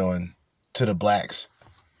y'all doing to the blacks.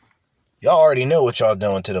 Y'all already know what y'all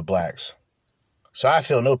doing to the blacks. So I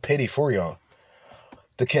feel no pity for y'all.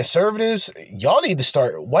 The conservatives,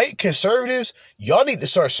 white conservatives, y'all need to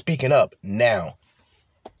start speaking up now.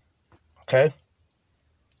 Okay?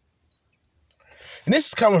 And this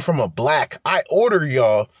is coming from a black. I order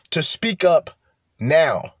y'all to speak up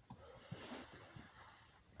now.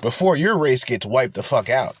 Before your race gets wiped the fuck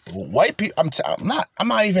out. White people, I'm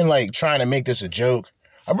not even like trying to make this a joke.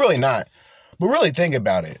 I'm really not. But really think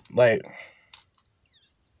about it. Like,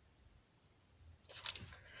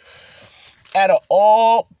 out of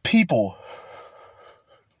all people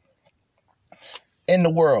in the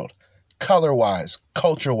world, color-wise,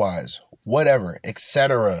 culture-wise, whatever,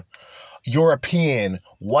 etc., European,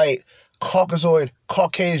 white, Caucasoid,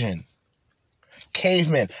 Caucasian,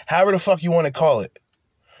 caveman, however the fuck you want to call it.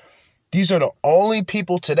 These are the only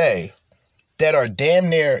people today that are damn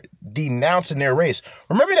near denouncing their race.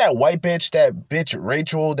 Remember that white bitch, that bitch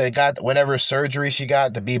Rachel that got whatever surgery she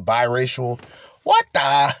got to be biracial? What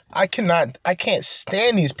the? I can't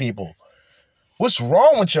stand these people. What's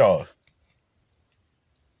wrong with y'all?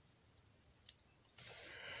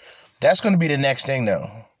 That's going to be the next thing though.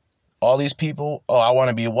 All these people, I want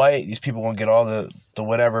to be white. These people going to get all the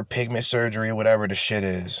whatever pigment surgery, whatever the shit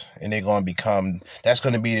is. And they're going to become, that's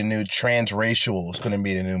going to be the new transracial. It's going to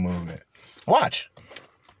be the new movement. Watch.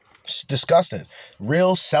 It's disgusting.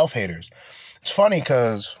 Real self-haters. It's funny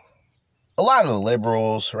because a lot of the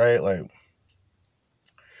liberals, right? Like,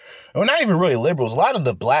 well, not even really liberals. A lot of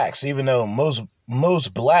the blacks, even though most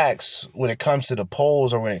blacks, when it comes to the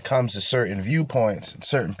polls or when it comes to certain viewpoints and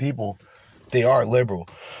certain people, they are liberal.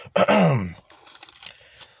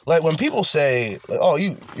 Like when people say, like, "Oh,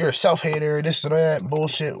 you're a self-hater," this and that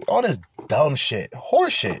bullshit, all this dumb shit,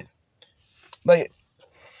 horse shit. Like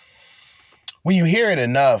when you hear it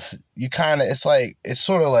enough, you kind of it's like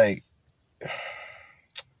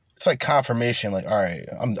confirmation. Like, all right,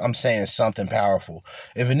 I'm saying something powerful.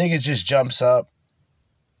 If a nigga just jumps up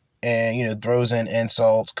and throws in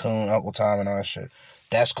insults, coon, Uncle Tom, and all that shit,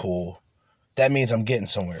 that's cool. That means I'm getting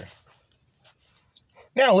somewhere.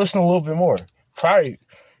 Now listen a little bit more. Probably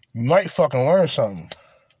you might fucking learn something.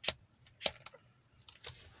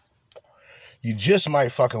 You just might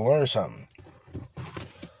fucking learn something.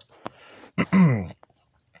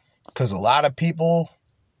 Because a lot of people,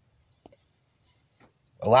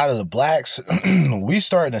 a lot of the blacks, we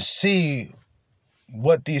starting to see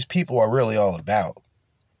what these people are really all about.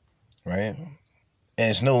 Right? And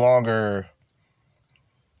it's no longer,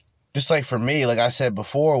 just like for me, like I said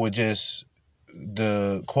before, with just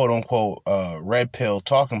the quote-unquote red pill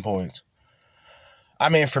talking points. I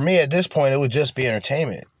mean, for me at this point, it would just be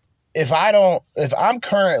entertainment. If I haven't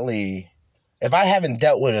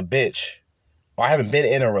dealt with a bitch, or I haven't been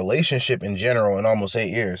in a relationship in general in almost 8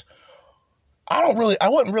 years, I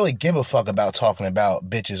wouldn't really give a fuck about talking about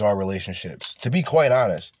bitches or relationships, to be quite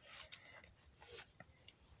honest.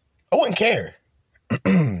 I wouldn't care.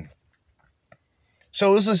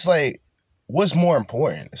 So it's just like, what's more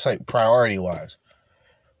important? It's like priority-wise.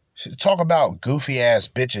 Talk about goofy-ass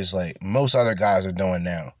bitches like most other guys are doing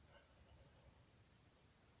now.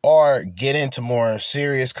 Or get into more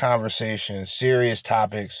serious conversations, serious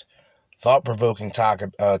topics, thought-provoking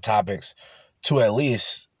topics to at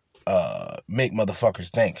least make motherfuckers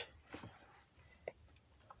think.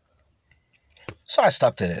 So I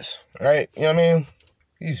stuck to this, right? You know what I mean?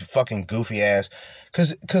 These fucking goofy-ass.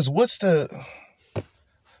 Because what's the...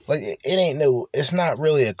 Like, it's not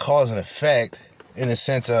really a cause and effect in the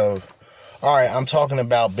sense of, all right, I'm talking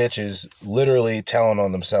about bitches literally telling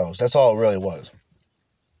on themselves. That's all it really was.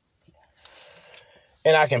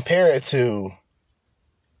 And I compare it to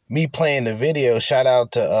me playing the video. Shout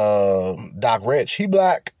out to Doc Rich. He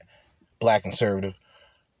black conservative.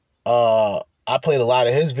 I played a lot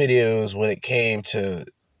of his videos when it came to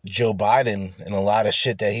Joe Biden and a lot of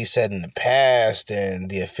shit that he said in the past and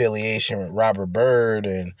the affiliation with Robert Byrd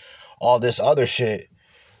and all this other shit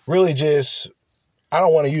really just, I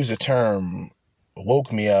don't want to use the term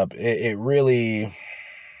woke me up. It really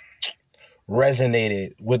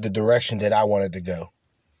resonated with the direction that I wanted to go.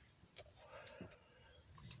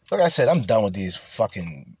 Like I said, I'm done with this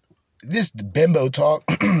bimbo talk.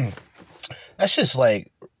 That's just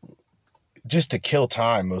like, just to kill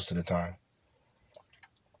time most of the time.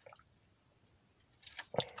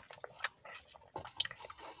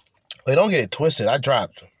 Like, don't get it twisted. I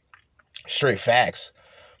dropped straight facts.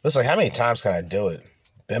 It's like, how many times can I do it?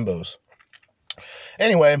 Bimbos.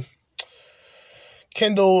 Anyway,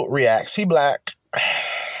 Kendall reacts. He black.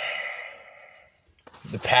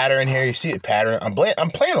 the pattern here. You see the pattern.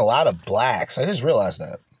 I'm playing a lot of blacks. I just realized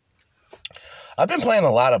that. I've been playing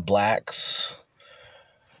a lot of blacks.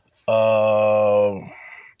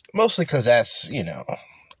 Mostly because that's,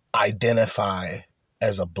 identify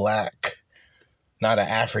as a black, not an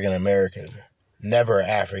African American. Never an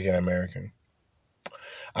African American.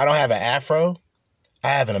 I don't have an afro. I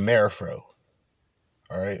have an Amerifro.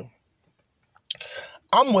 All right.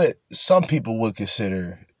 I'm what some people would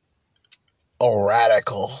consider a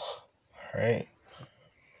radical. Right.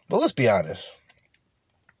 But let's be honest.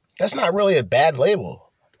 That's not really a bad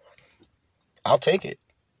label. I'll take it.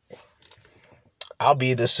 I'll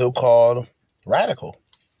be the so-called radical.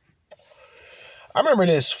 I remember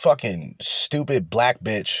this fucking stupid black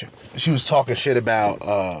bitch. She was talking shit about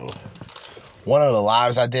one of the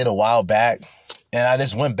lives I did a while back. And I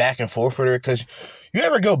just went back and forth with her because you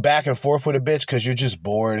ever go back and forth with a bitch because you're just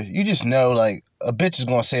bored? You just know, like, a bitch is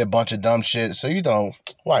going to say a bunch of dumb shit. So you don't,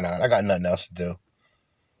 why not? I got nothing else to do.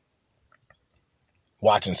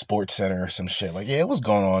 Watching Sports Center or some shit. Like, yeah, what's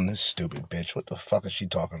going on? This stupid bitch. What the fuck is she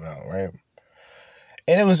talking about, right?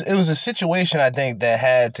 And it was a situation, I think, that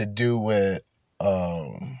had to do with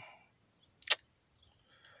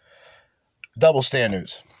double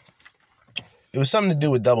standards. It was something to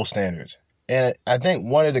do with double standards. And I think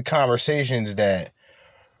one of the conversations that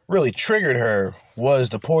really triggered her was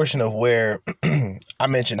the portion of where I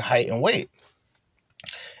mentioned height and weight.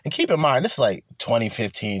 And keep in mind, this is like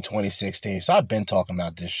 2015, 2016. So I've been talking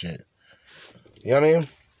about this shit. You know what I mean?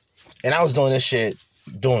 And I was doing this shit,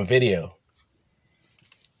 doing video.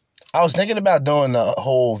 I was thinking about doing the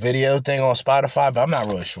whole video thing on Spotify, but I'm not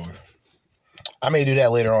really sure. I may do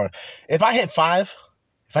that later on. If I hit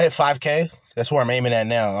 5K, that's where I'm aiming at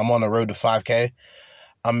now. I'm on the road to 5K.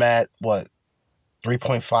 I'm at,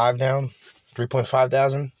 3.5 down? 3.5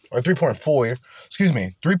 thousand? Or 3.4, excuse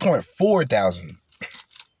me, 3.4 thousand.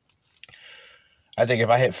 I think if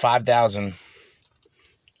I hit 5,000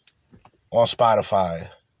 on Spotify,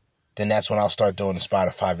 then that's when I'll start doing the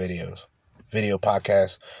Spotify video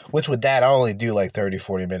podcast. Which with that, I only do like 30,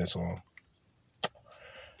 40 minutes long.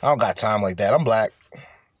 I don't got time like that. I'm black.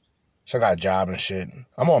 So I got a job and shit.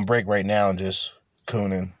 I'm on break right now and just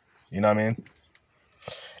cooning. You know what I mean?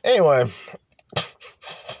 Anyway.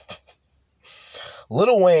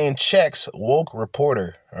 Lil Wayne checks woke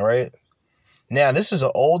reporter. All right? Now, this is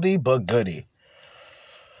an oldie but goodie.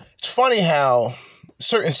 It's funny how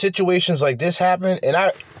certain situations like this happen, and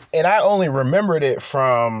I only remembered it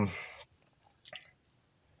from,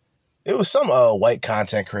 it was some white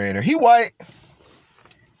content creator. He white.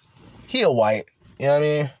 He a white. You know what I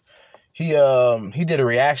mean? He did a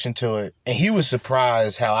reaction to it, and he was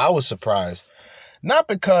surprised how I was surprised. Not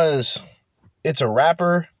because it's a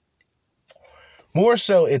rapper, more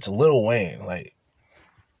so it's Lil Wayne. Like,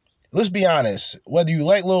 let's be honest, whether you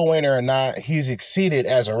like Lil Wayne or not, he's exceeded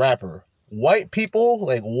as a rapper. White people,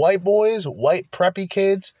 like white boys, white preppy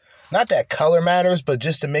kids, not that color matters, but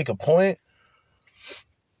just to make a point,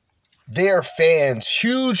 they're fans,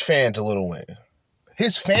 huge fans of Lil Wayne.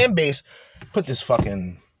 His fan base, put this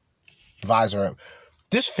fucking visor up.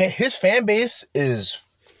 His fan base is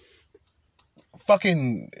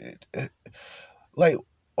fucking, like,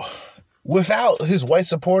 without his white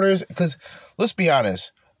supporters, because let's be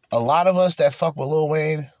honest, a lot of us that fuck with Lil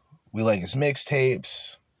Wayne, we like his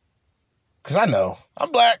mixtapes. Because I know,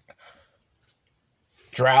 I'm black.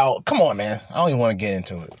 Drought. Come on, man. I don't even want to get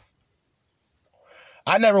into it.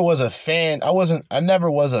 I never was a fan. I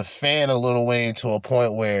never was a fan of Lil Wayne to a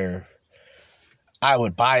point where I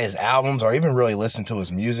would buy his albums or even really listen to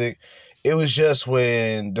his music. It was just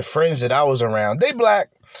when the friends that I was around, they black,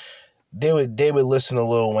 they would listen to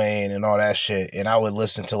Lil Wayne and all that shit, and I would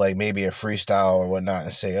listen to like maybe a freestyle or whatnot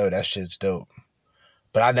and say, oh, that shit's dope.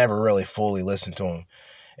 But I never really fully listened to him.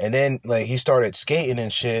 And then like he started skating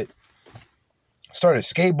and shit, started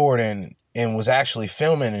skateboarding and was actually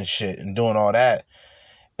filming and shit and doing all that.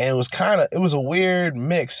 And it was a weird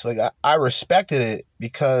mix. Like I respected it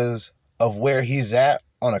because of where he's at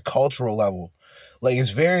on a cultural level. Like it's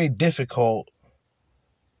very difficult.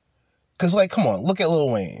 Cause like, come on, look at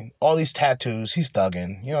Lil Wayne. All these tattoos, he's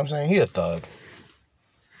thugging. You know what I'm saying? He a thug.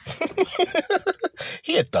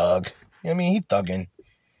 He a thug. You know what I mean? He thugging.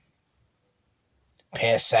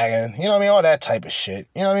 Pants sagging. You know what I mean? All that type of shit.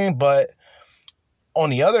 You know what I mean? But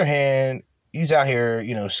on the other hand, he's out here,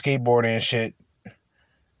 you know, skateboarding and shit,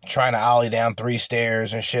 trying to ollie down 3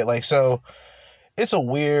 stairs and shit. Like, so it's a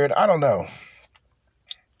weird, I don't know.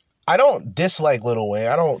 I don't dislike Lil Wayne.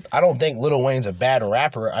 I don't think Lil Wayne's a bad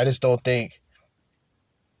rapper. I just don't think,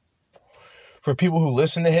 for people who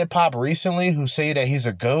listen to hip hop recently who say that he's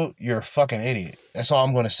a GOAT, you're a fucking idiot. That's all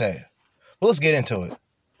I'm going to say. But let's get into it.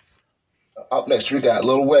 Up next, we got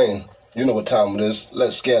Lil Wayne. You know what time it is.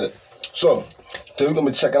 Let's get it. So, today we're going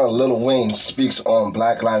to be checking out Lil Wayne speaks on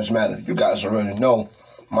Black Lives Matter. You guys already know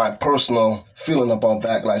my personal feeling about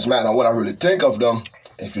Black Lives Matter and what I really think of them.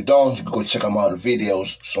 If you don't, you can go check them out the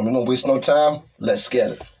videos. So we don't waste no time. Let's get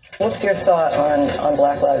it. What's your thought on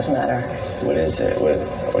Black Lives Matter? What is it?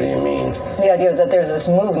 What do you mean? The idea is that there's this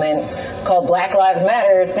movement called Black Lives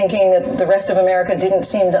Matter, thinking that the rest of America didn't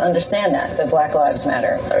seem to understand that Black Lives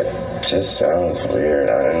Matter. It just sounds weird.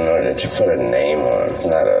 I didn't know that you put a name on it. It's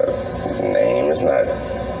not a name. It's not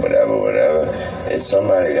whatever. It's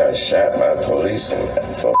somebody got shot by police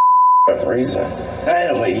and for a reason. I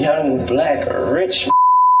am a young, black, rich.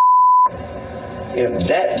 If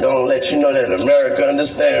that don't let you know that America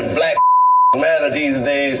understands Black matter these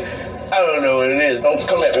days, I don't know what it is. Don't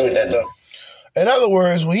come at me with that, though. In other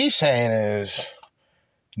words, what he's saying is,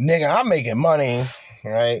 nigga, I'm making money,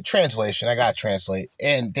 right? Translation, I gotta translate.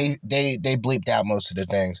 And they bleeped out most of the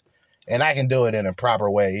things. And I can do it in a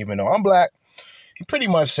proper way, even though I'm black. He pretty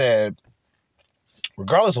much said,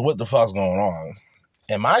 regardless of what the fuck's going on,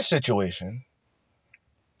 in my situation,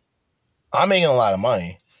 I'm making a lot of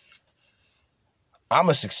money. I'm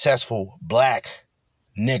a successful black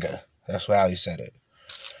nigga. That's how he said it.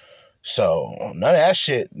 So none of that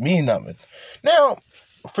shit mean nothing. Now,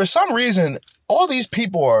 for some reason, all these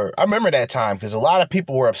people are, I remember that time because a lot of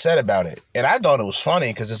people were upset about it. And I thought it was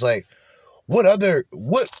funny because it's like, what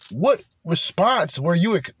response were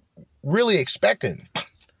you really expecting?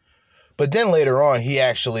 But then later on, he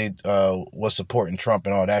actually was supporting Trump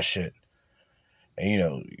and all that shit. And,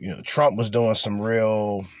 you know, Trump was doing some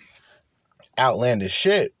real outlandish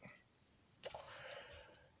shit.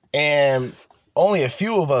 And only a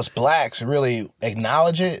few of us blacks really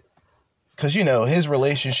acknowledge it. Because, you know, his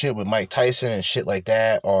relationship with Mike Tyson and shit like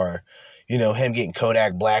that, or, you know, him getting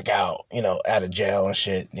Kodak Black out, you know, out of jail and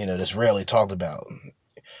shit, you know, that's rarely talked about.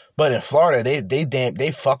 But in Florida,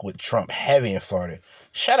 they fuck with Trump heavy in Florida.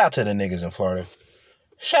 Shout out to the niggas in Florida.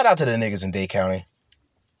 Shout out to the niggas in Dade County.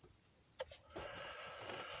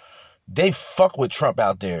 They fuck with Trump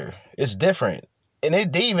out there. It's different. And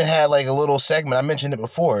they even had like a little segment. I mentioned it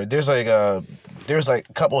before. There's like a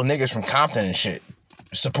couple of niggas from Compton and shit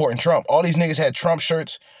supporting Trump. All these niggas had Trump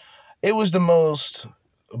shirts. It was the most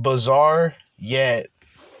bizarre, yet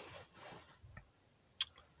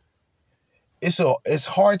it's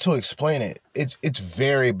hard to explain it. It's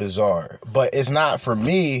very bizarre, but it's not for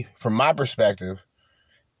me, from my perspective,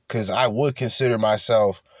 because I would consider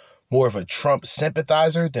myself more of a Trump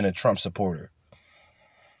sympathizer than a Trump supporter.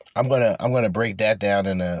 I'm gonna break that down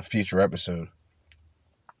in a future episode.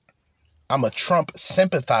 I'm a Trump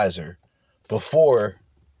sympathizer before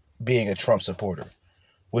being a Trump supporter,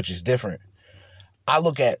 which is different. I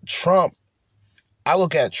look at Trump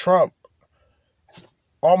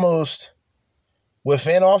almost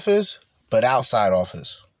within office, but outside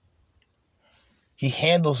office. He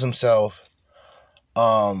handles himself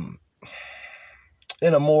in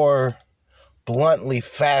a more bluntly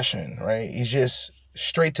fashion, right? He's just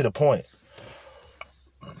straight to the point.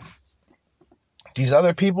 These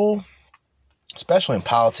other people, especially in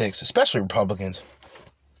politics, especially Republicans,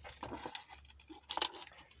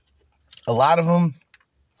 a lot of them,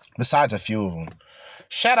 besides a few of them,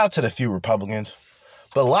 shout out to the few Republicans,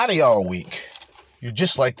 but a lot of y'all are weak. You're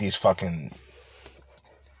just like these fucking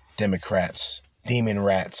Democrats, demon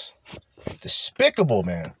rats. Despicable,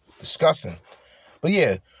 man. Disgusting. But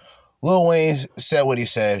yeah, Lil Wayne said what he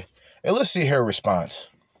said, and let's see her response.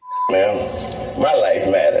 Man, my life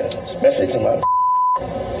matters, especially to my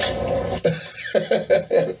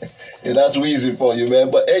Yeah, that's easy for you, man.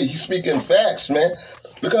 But hey, he's speaking facts, man.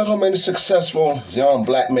 Look at how many successful young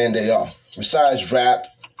black men they are. Besides rap,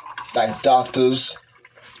 like doctors,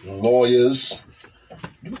 lawyers.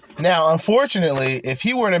 Now, unfortunately, if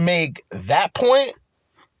he were to make that point,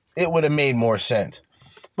 it would have made more sense.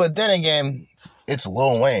 But then again, it's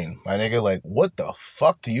Lil Wayne, my nigga. Like, what the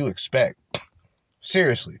fuck do you expect?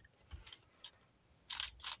 Seriously.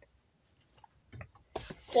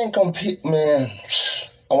 Can't compete, man.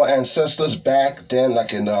 Our ancestors back then,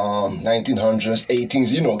 like in the 1900s,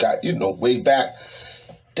 18s, way back,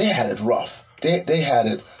 they had it rough. They had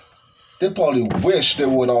it. They probably wish they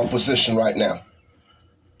were in our position right now.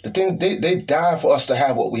 The thing, they died for us to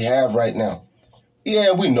have what we have right now.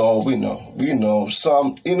 Yeah, we know.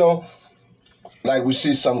 Some, like we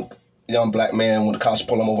see some young black man when the cops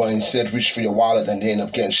pull him over and he said, reach for your wallet, and they end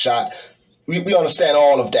up getting shot. We understand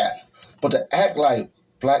all of that. But to act like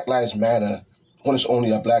Black Lives Matter when it's only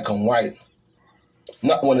a black on white,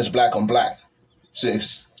 not when it's black on black. See,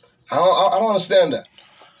 I don't understand that.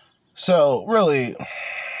 So, really,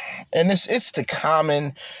 And it's the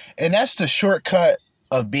common, and that's the shortcut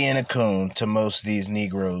of being a coon to most of these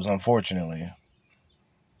Negroes, unfortunately.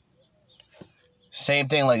 Same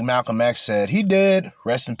thing like Malcolm X said. He did.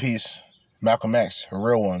 Rest in peace, Malcolm X, a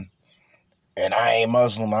real one. And I ain't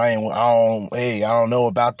Muslim. I don't know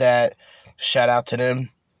about that. Shout out to them.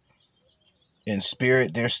 In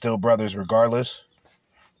spirit, they're still brothers regardless.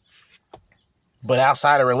 But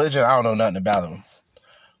outside of religion, I don't know nothing about them.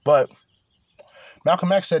 But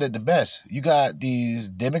Malcolm X said it the best. You got these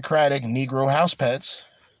democratic Negro house pets,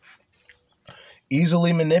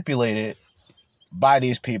 easily manipulated by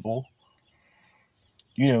these people.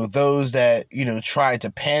 You know, those that, you know, try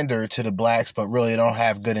to pander to the blacks, but really don't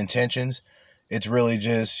have good intentions. It's really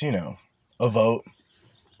just, you know, a vote,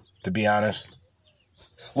 to be honest.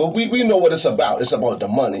 Well, we know what it's about. It's about the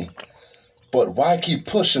money. But why keep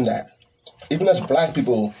pushing that? Even as black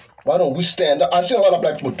people, why don't we stand up? I see a lot of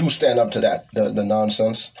black people do stand up to that, the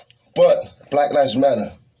nonsense. But Black Lives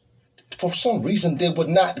Matter, for some reason, they would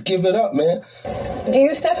not give it up, man. Do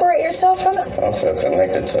you separate yourself from it? I feel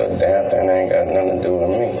connected to a damn thing that ain't got nothing to do with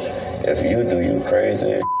me. If you do, you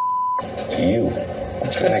crazy. You.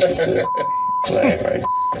 I'm connected to this flag right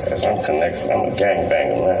as I'm connected. I'm a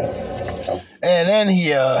gangbanger, man. And then he,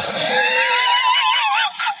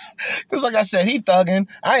 because like I said, he thugging.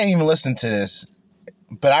 I ain't even listened to this,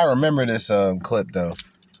 but I remember this clip though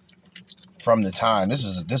from the time. This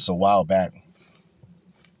is a while back.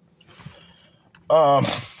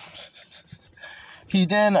 He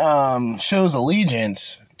then shows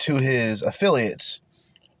allegiance to his affiliates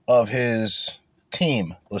of his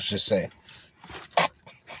team. Let's just say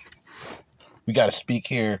we got to speak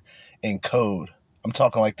here in code. I'm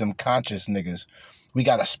talking like them conscious niggas. We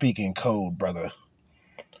got to speak in code, brother.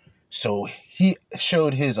 So he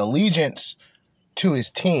showed his allegiance to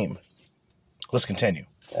his team. Let's continue.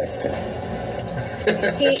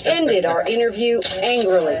 He ended our interview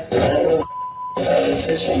angrily.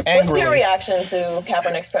 What's your reaction to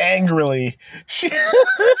Kaepernick's press? Angrily.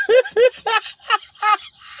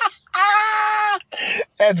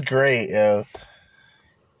 That's great, yo.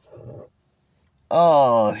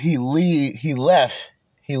 Oh, he left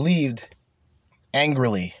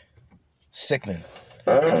angrily. Sickening.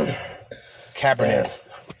 Kaepernick.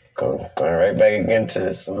 Going right back again to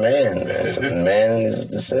this man. It's a man and his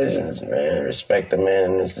decisions, man. Respect the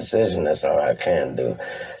man and his decision. That's all I can do.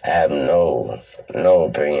 I have no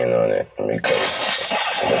opinion on it because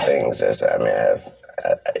the things that's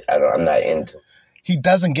I'm not into. He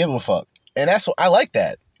doesn't give a fuck, and that's what I like.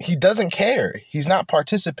 That he doesn't care. He's not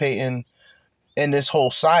participating in this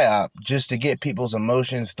whole psyop just to get people's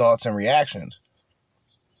emotions, thoughts, and reactions.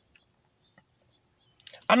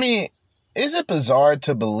 I mean, is it bizarre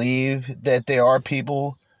to believe that there are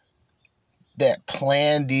people that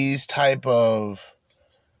plan these type of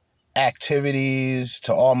activities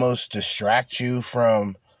to almost distract you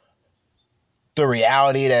from the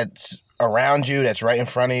reality that's around you, that's right in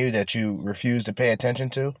front of you, that you refuse to pay attention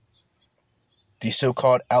to? The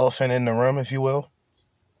so-called elephant in the room, if you will.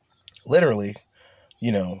 Literally,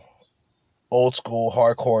 you know, old school,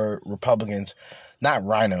 hardcore Republicans, not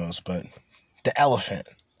rhinos, but the elephant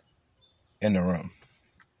in the room.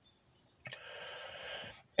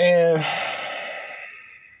 And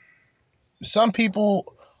some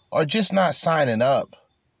people are just not signing up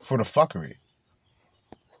for the fuckery.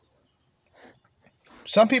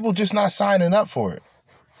 Some people just not signing up for it.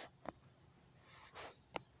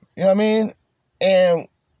 You know what I mean? And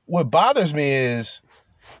what bothers me is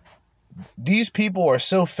these people are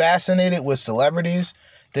so fascinated with celebrities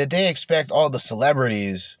that they expect all the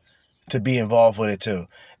celebrities to be involved with it too.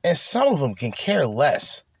 And some of them can care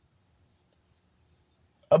less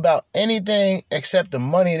about anything except the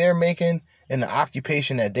money they're making and the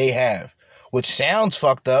occupation that they have, which sounds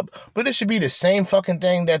fucked up, but it should be the same fucking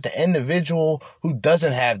thing that the individual who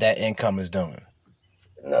doesn't have that income is doing.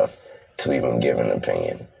 Enough to even give an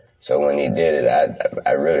opinion. So when he did it,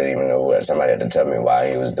 I really didn't even know what. Somebody had to tell me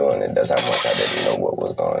why he was doing it. That's how much I didn't know what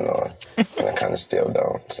was going on. And I kind of still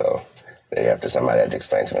don't. So somebody had to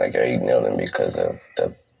explain to me, like, you kneeling because of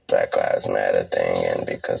the Black Lives Matter thing and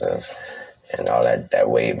because of, and all that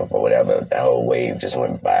wave or whatever, that whole wave just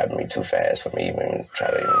went by me too fast for me even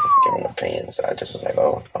try to even give an opinion. So I just was like,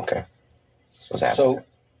 oh, okay. That's what's happening.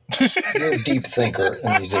 So you're a deep thinker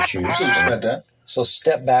in these issues. So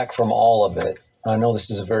step back from all of it. I know this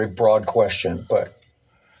is a very broad question, but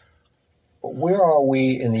where are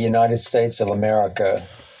we in the United States of America?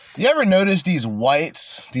 You ever notice these white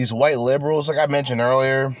liberals, like I mentioned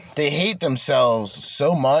earlier, they hate themselves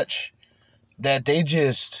so much that they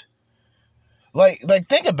just, like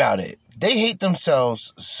think about it. They hate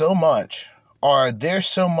themselves so much are they're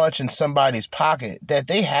so much in somebody's pocket that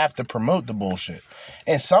they have to promote the bullshit.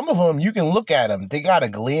 And some of them, you can look at them, they got a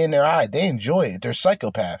glee in their eye. They enjoy it. They're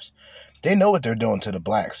psychopaths. They know what they're doing to the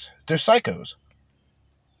blacks. They're psychos.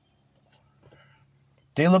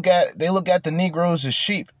 They look at the Negroes as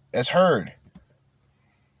sheep, as herd.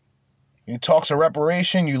 You talk to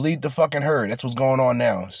reparation, you lead the fucking herd. That's what's going on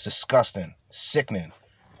now. It's disgusting, sickening.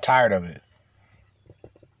 Tired of it.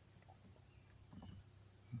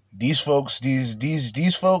 These folks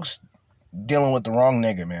dealing with the wrong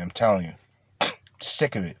nigga, man. I'm telling you.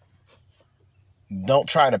 Sick of it. Don't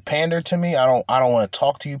try to pander to me. I don't want to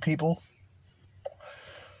talk to you people.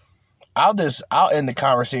 I'll end the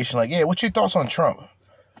conversation like, yeah, what's your thoughts on Trump?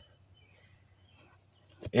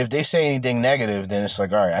 If they say anything negative, then it's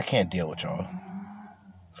like, all right, I can't deal with y'all.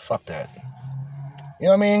 Fuck that. You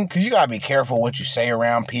know what I mean? Because you got to be careful what you say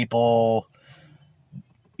around people.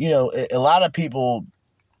 You know, a lot of people,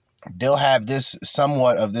 they'll have this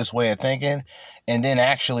somewhat of this way of thinking and then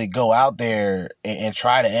actually go out there and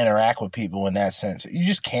try to interact with people in that sense. You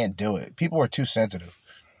just can't do it. People are too sensitive.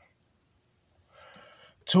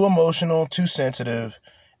 Too emotional, too sensitive,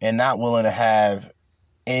 and not willing to have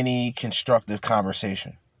any constructive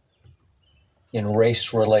conversation. In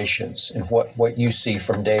race relations and what you see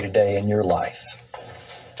from day to day in your life.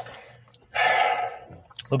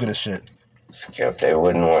 Look at this shit. Skip, they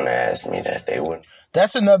wouldn't want to ask me that. They wouldn't.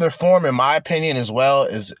 That's another form, in my opinion, as well,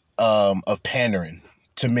 is of pandering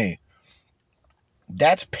to me.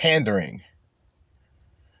 That's pandering.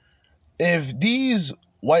 If these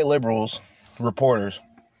white liberals, reporters,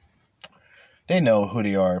 they know who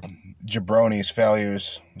they are, jabronis,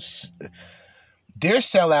 failures, they're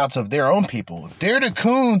sellouts of their own people. They're the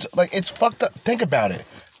coons. Like, it's fucked up. Think about it.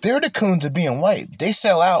 They're the coons of being white. They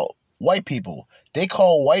sell out white people. They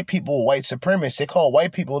call white people white supremacists. They call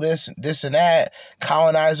white people this and that,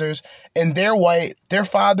 colonizers. And they're white. Their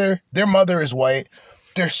father, their mother is white.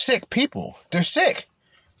 They're sick people. They're sick.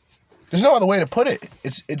 There's no other way to put it.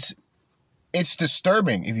 It's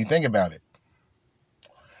disturbing if you think about it.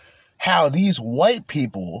 How these white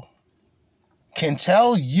people can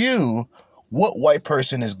tell you what white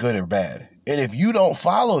person is good or bad. And if you don't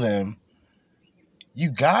follow them, you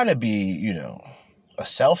gotta be, a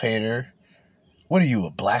self-hater. What are you,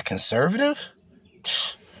 a black conservative?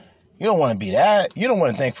 You don't want to be that. You don't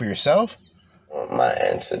want to think for yourself. My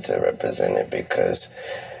answer to represent it, because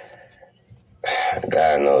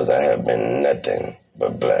God knows I have been nothing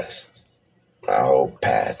but blessed. My whole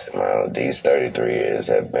path, these 33 years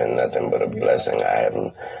have been nothing but a blessing. I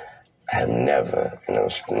have never,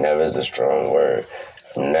 never is a strong word,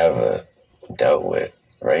 never dealt with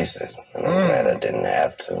racism. And I'm glad I didn't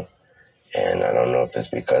have to. And I don't know if it's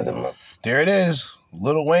because of my... There it is.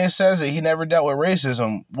 Lil Wayne says that he never dealt with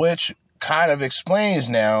racism, which kind of explains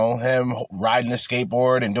now him riding a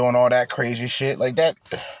skateboard and doing all that crazy shit like that.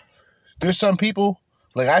 There's some people,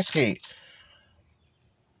 like I skate,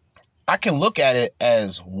 I can look at it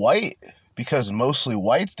as white because mostly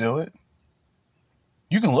whites do it.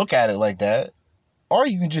 You can look at it like that, or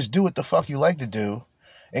you can just do what the fuck you like to do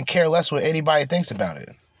and care less what anybody thinks about it.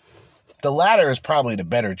 The latter is probably the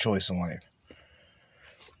better choice in life.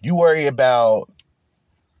 You worry about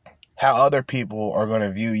how other people are going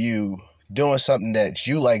to view you doing something that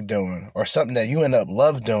you like doing or something that you end up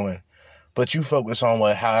love doing, but you focus on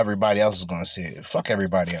how everybody else is going to see it. Fuck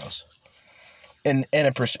everybody else. In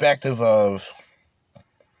a perspective of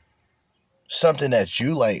something that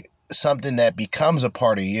you like, something that becomes a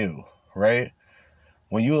part of you, right?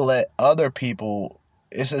 When you let other people,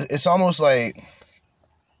 it's almost like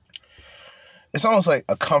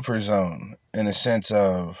a comfort zone in a sense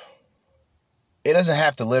of it doesn't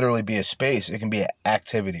have to literally be a space. It can be an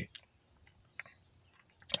activity.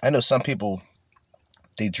 I know some people,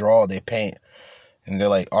 they draw, they paint, and they're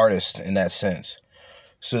like artists in that sense.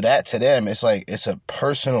 So that to them, it's like it's a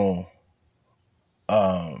personal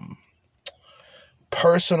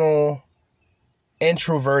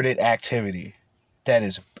introverted activity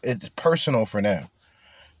it's personal for them.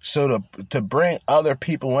 So to bring other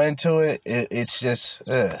people into it, it's just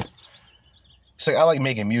it's like I like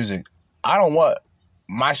making music. I don't want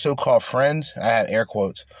my so-called friends, I have air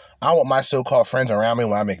quotes, I don't want my so-called friends around me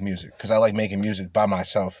when I make music, because I like making music by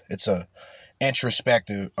myself. It's a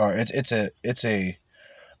introspective, or it's a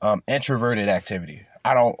introverted activity.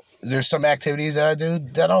 There's some activities that I do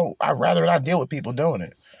that I'd rather not deal with people doing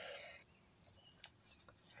it.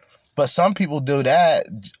 But some people do that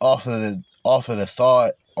off of the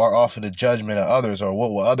thought or off of the judgment of others or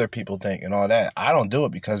what will other people think and all that. I don't do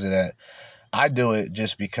it because of that. I do it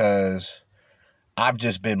just because I've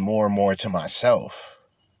just been more and more to myself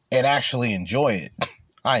and actually enjoy it.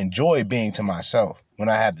 I enjoy being to myself when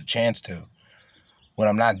I have the chance to. When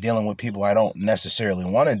I'm not dealing with people I don't necessarily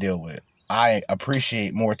want to deal with, I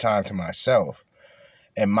appreciate more time to myself.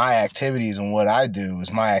 And my activities and what I do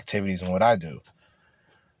is my activities and what I do.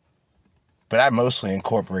 But I mostly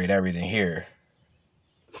incorporate everything here.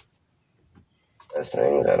 There's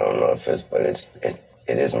things I don't know if it's, but it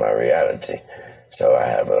is my reality. So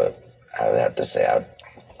I would have to say,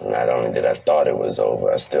 not only did I thought it was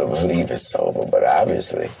over, I still believe it's over, but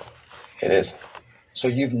obviously it is. So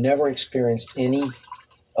you've never experienced any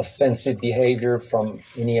offensive behavior from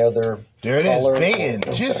any other There it is, color? baiting.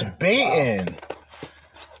 Just baiting. Wow.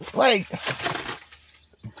 Like,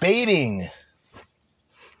 baiting.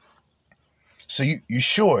 So you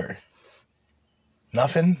sure?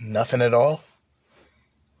 Nothing? Nothing at all?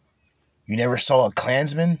 You never saw a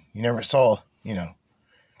Klansman? You never saw, you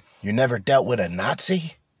never dealt with a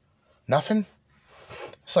Nazi? Nothing?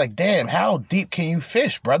 It's like, damn, how deep can you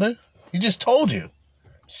fish, brother? You just told you.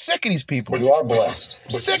 Sick of these people. You are blessed.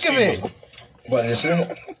 Sick of it. But you see,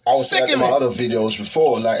 I was Sick in of my it. other videos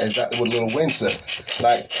before, like exactly what Lil Wayne said.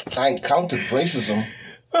 Like, I encountered racism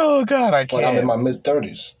Oh, God, I when I'm in can't. my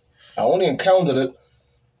mid-30s. I only encountered it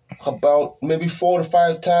about maybe 4 to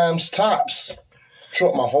 5 times tops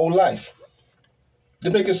throughout my whole life. They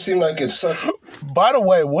make it seem like it's such... By the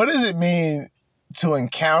way, what does it mean to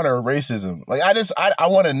encounter racism? Like, I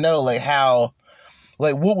want to know, like, how,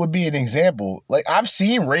 like, what would be an example? Like, I've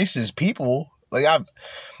seen racist people. Like, I've,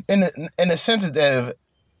 in the sense of,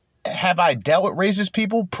 have I dealt with racist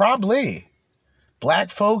people? Probably. Black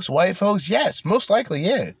folks, white folks, yes, most likely,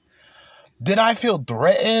 yeah. Did I feel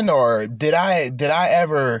threatened, or did I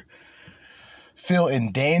ever feel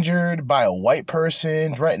endangered by a white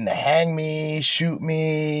person, threatened to hang me, shoot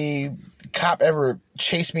me, cop ever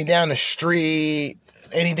chase me down the street,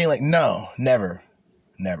 anything like? No, never.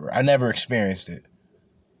 I never experienced it.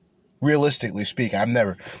 Realistically speaking, I've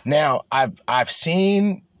never. Now, I've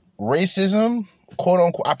seen racism, quote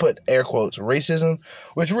unquote, I put air quotes, racism,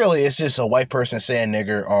 which really is just a white person saying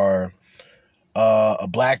nigger, or a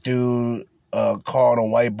black dude calling a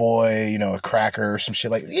white boy, a cracker or some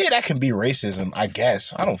shit like, yeah, that can be racism, I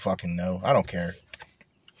guess. I don't fucking know. I don't care.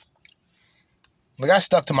 Like, I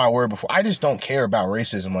stuck to my word before. I just don't care about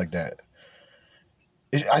racism like that.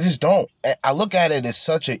 I just don't. I look at it as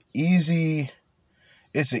such it's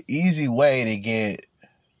an easy way to get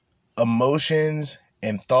emotions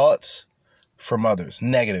and thoughts from others.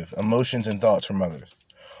 Negative emotions and thoughts from others.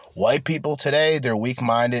 White people today, they're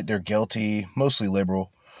weak-minded, they're guilty, mostly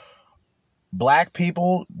liberal. Black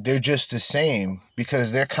people, they're just the same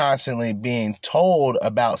because they're constantly being told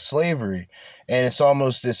about slavery. And it's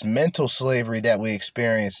almost this mental slavery that we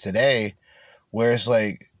experience today, where it's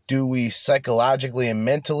like, do we psychologically and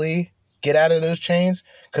mentally get out of those chains?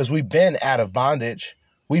 Because we've been out of bondage.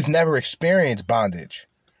 We've never experienced bondage.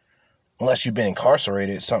 Unless you've been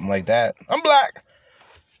incarcerated, something like that. I'm black.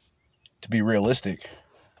 To be realistic.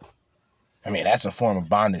 I mean, that's a form of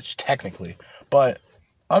bondage, technically. But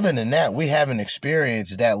other than that, we haven't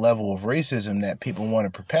experienced that level of racism that people want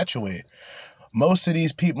to perpetuate. Most of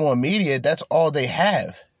these people in media, that's all they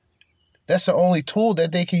have. That's the only tool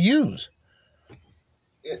that they can use.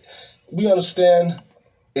 We understand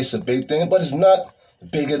it's a big thing, but it's not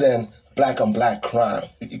bigger than black on black crime.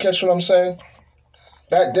 You catch what I'm saying?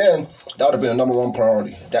 Back then, that would have been the #1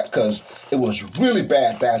 priority. That because it was really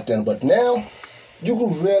bad back then. But now, you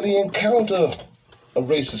can rarely encounter a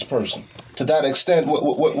racist person to that extent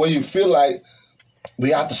where you feel like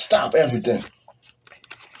we have to stop everything.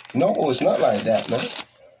 No, it's not like that, man.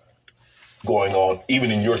 Going on,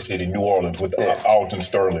 even in your city, New Orleans, with Alton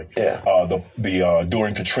Sterling. Yeah.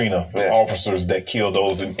 During Katrina, the officers that killed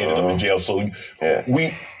those and ended up in jail. So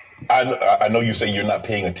I know you say you're not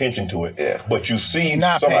paying attention to it, but you see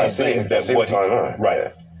some of the things what's going on. Right.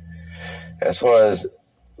 Yeah. As far as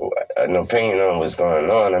an opinion on what's going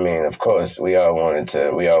on, I mean, of course, we all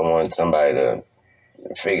want somebody to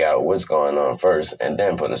figure out what's going on first and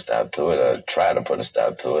then put a stop to it, or try to put a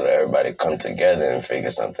stop to it, or everybody come together and figure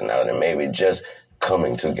something out. And maybe just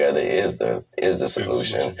coming together is the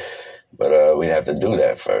solution. But we have to do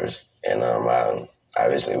that first. And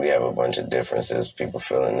obviously we have a bunch of differences, people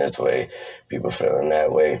feeling this way, people feeling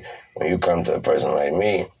that way. When you come to a person like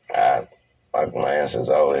me, my answer is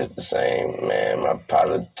always the same, man. My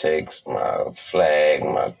politics, my flag,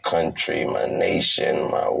 my country, my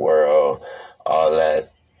nation, my world, all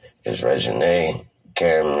that is Regine,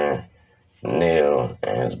 Cameron, Neil,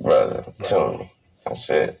 and his brother, Tony. That's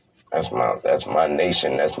it. That's my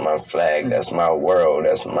nation, that's my flag, that's my world,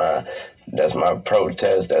 that's my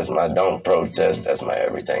protest, that's my don't protest, that's my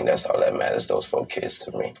everything. That's all that matters, those 4 kids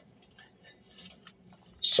to me.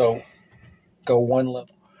 So, go one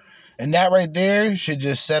level. And that right there should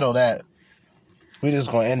just settle that. We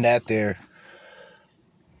just gonna end that there.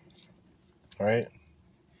 Right?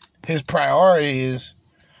 His priority is,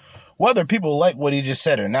 whether people like what he just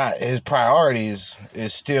said or not, his priority is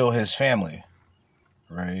still his family.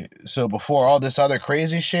 Right? So before all this other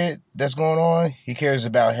crazy shit that's going on, he cares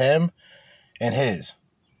about him and his.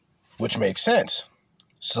 Which makes sense.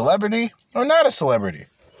 Celebrity or not a celebrity.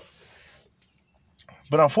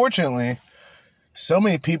 But unfortunately, so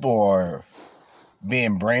many people are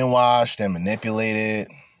being brainwashed and manipulated.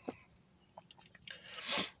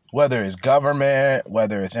 Whether it's government,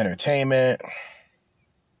 whether it's entertainment.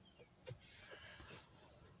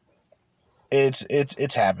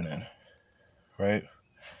 It's happening. Right?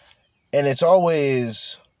 And it's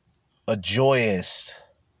always a joyous,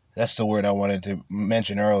 that's the word I wanted to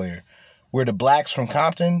mention earlier. Where the blacks from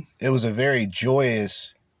Compton, it was a very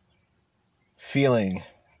joyous feeling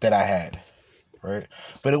that I had, right?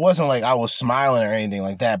 But it wasn't like I was smiling or anything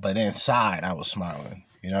like that, but inside I was smiling.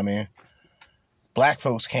 You know what I mean? Black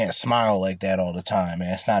folks can't smile like that all the time,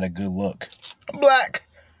 man. It's not a good look. I'm black.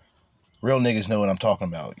 Real niggas know what I'm talking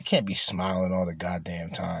about. You can't be smiling all the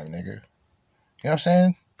goddamn time, nigga. You know what I'm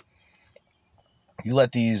saying? You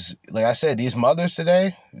let these, like I said, these mothers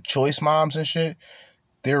today, choice moms and shit,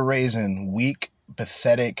 they're raising weak,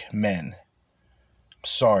 pathetic men. I'm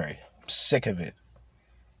sorry. I'm sick of it.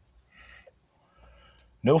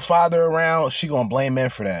 No father around, she gonna blame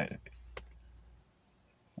men for that.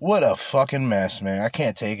 What a fucking mess, man. I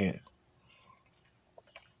can't take it.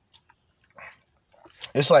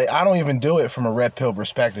 It's like, I don't even do it from a red pill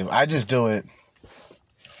perspective. I just do it.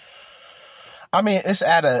 I mean, it's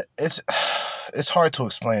hard to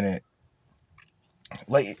explain it.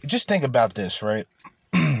 Like, just think about this, right?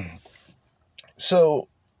 So,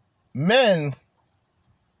 men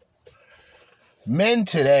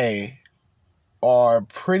today are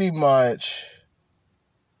pretty much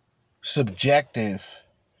subjective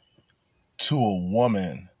to a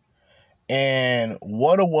woman and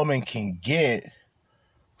what a woman can get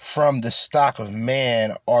from the stock of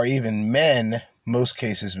man, or even men, most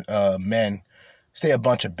cases men, stay a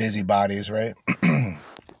bunch of busybodies, right?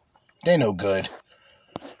 They no good.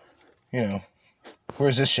 You know,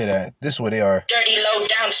 where's this shit at? This is where they are. Dirty, low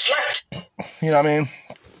down sluts. You know what I mean?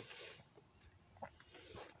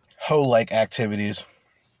 Hoe-like activities.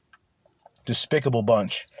 Despicable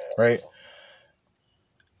bunch, right?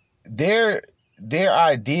 Their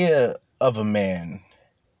idea of a man,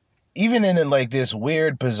 even in like this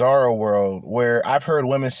weird, bizarro world where I've heard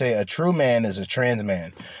women say a true man is a trans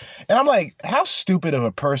man. And I'm like, how stupid of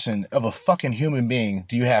a person, of a fucking human being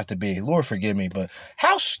do you have to be? Lord forgive me, but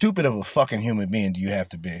how stupid of a fucking human being do you have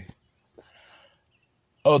to be?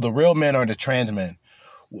 Oh, the real men are the trans men.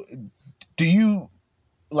 Do you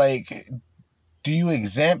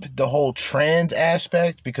exempt the whole trans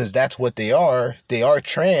aspect? Because that's what they are. They are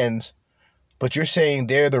trans, but you're saying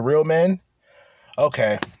they're the real men?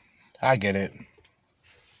 Okay, I get it.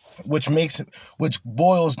 Which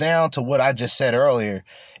boils down to what I just said earlier.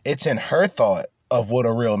 It's in her thought of what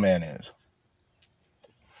a real man is.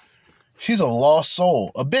 She's a lost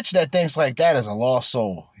soul. A bitch that thinks like that is a lost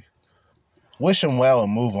soul. Wish him well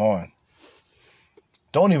and move on.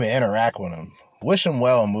 Don't even interact with him. Wish him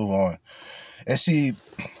well and move on. And see,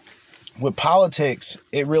 with politics,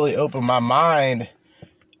 it really opened my mind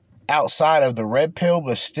outside of the red pill,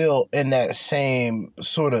 but still in that same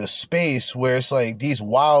sort of space where it's like these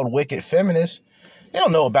wild, wicked feminists, they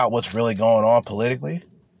don't know about what's really going on politically.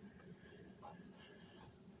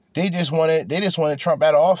 They just wanted Trump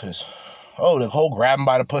out of office. Oh, the whole grab him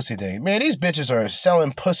by the pussy thing. Man, these bitches are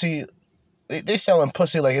selling pussy. They selling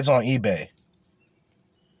pussy like it's on eBay.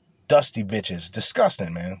 Dusty bitches.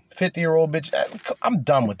 Disgusting, man. 50-year-old bitch. I'm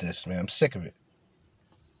done with this, man. I'm sick of it.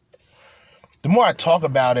 The more I talk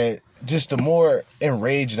about it, just the more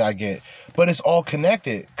enraged I get. But it's all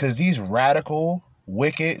connected, because these radical,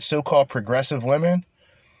 wicked, so-called progressive women,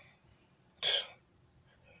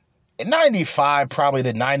 95, probably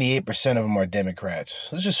to 98% of them are Democrats.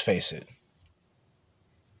 Let's just face it.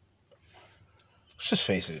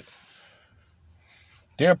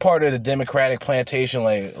 They're part of the Democratic plantation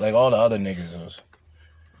like all the other niggas is.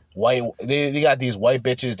 White, they got these white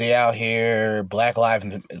bitches, they out here, Black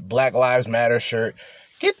Lives Matter shirt.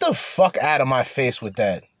 Get the fuck out of my face with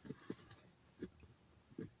that.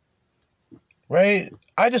 Right?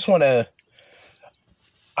 I just want to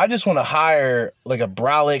hire like a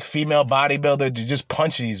brolic female bodybuilder to just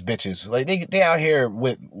punch these bitches. Like they out here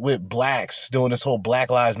with blacks doing this whole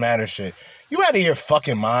Black Lives Matter shit. You out of your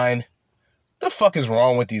fucking mind? The fuck is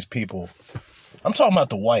wrong with these people? I'm talking about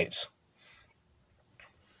the whites.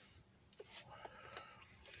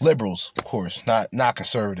 Liberals, of course, not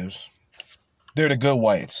conservatives. They're the good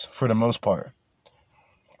whites for the most part.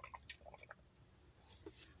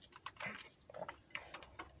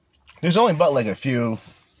 There's only but like a few.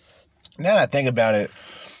 Now that I think about it,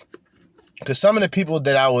 because some of the people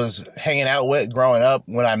that I was hanging out with growing up,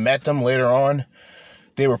 when I met them later on,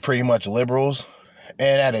 they were pretty much liberals.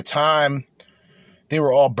 And at the time, they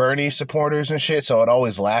were all Bernie supporters and shit, so I'd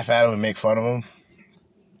always laugh at them and make fun of them.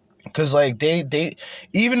 Because, like, they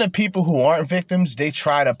even the people who aren't victims, they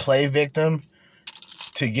try to play victim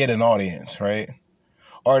to get an audience, right?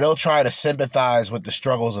 Or they'll try to sympathize with the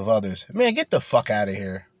struggles of others. Man, get the fuck out of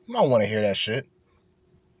here. I don't want to hear that shit.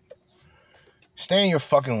 Stay in your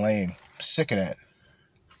fucking lane. I'm sick of that.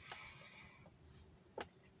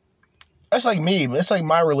 That's like me. It's like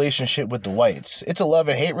my relationship with the whites. It's a love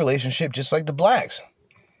and hate relationship, just like the blacks,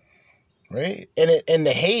 right? And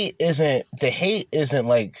the hate isn't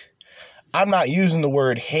like, I'm not using the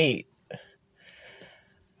word hate.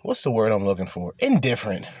 What's the word I'm looking for?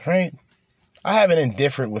 Indifferent, right? I have an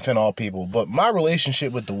indifferent within all people, but my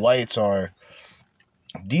relationship with the whites are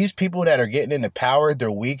these people that are getting into power. They're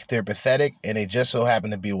weak, they're pathetic, and they just so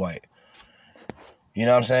happen to be white. You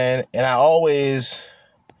know what I'm saying? And I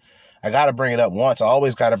got to bring it up once. I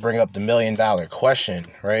always got to bring up the $1 million question,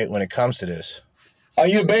 right? When it comes to this. Are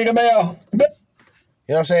you a beta male? You know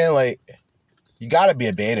what I'm saying? Like, you got to be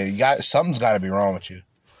a beta. Something's got to be wrong with you.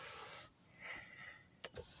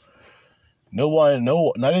 None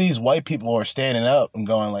of these white people are standing up and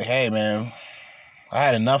going like, hey, man, I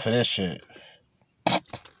had enough of this shit.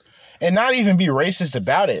 And not even be racist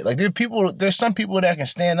about it. Like, there's some people that can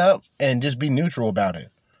stand up and just be neutral about it.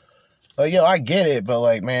 Like, yo, I get it, but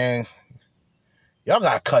like, man, y'all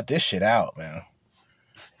gotta cut this shit out, man.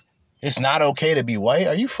 It's not okay to be white?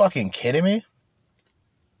 Are you fucking kidding me?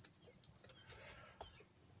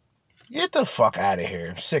 Get the fuck out of here.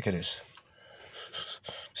 I'm sick of this.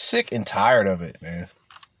 Sick and tired of it, man.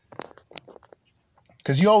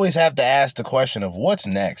 Because you always have to ask the question of what's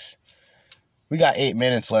next. We got 8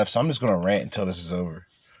 minutes left, so I'm just going to rant until this is over.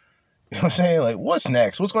 You know what I'm saying? Like, what's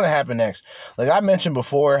next? What's going to happen next? Like, I mentioned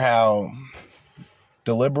before how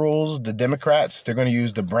the liberals, the Democrats, they're going to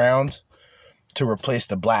use the browns to replace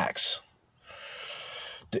the blacks.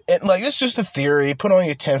 And, like, it's just a theory. Put on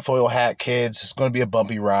your tinfoil hat, kids. It's going to be a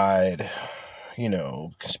bumpy ride. You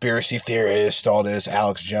know, conspiracy theorist, all this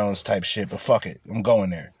Alex Jones type shit. But fuck it. I'm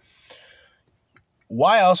going there.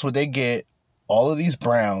 Why else would they get all of these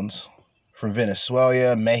browns from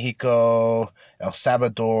Venezuela, Mexico, El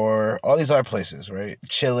Salvador, all these other places, right?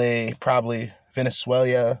 Chile, probably.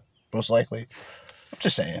 Venezuela, most likely. I'm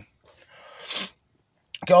just saying.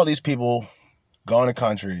 Get all these people, go in the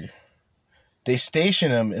country. They station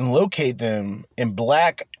them and locate them in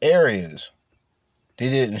black areas. They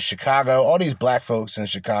did it in Chicago. All these black folks in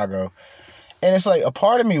Chicago. And it's like, a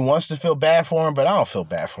part of me wants to feel bad for them, but I don't feel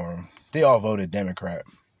bad for them. They all voted Democrat.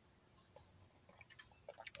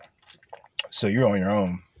 So you're on your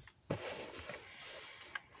own.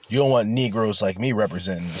 You don't want Negroes like me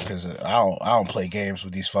representing, because I don't play games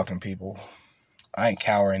with these fucking people. I ain't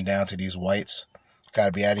cowering down to these whites.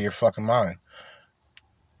 Gotta be out of your fucking mind.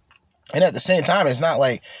 And at the same time, it's not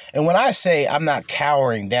like, and when I say I'm not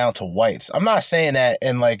cowering down to whites, I'm not saying that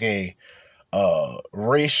in like a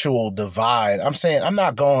racial divide. I'm saying I'm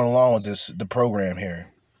not going along with the program here.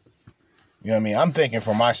 You know what I mean? I'm thinking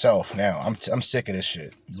for myself now. I'm sick of this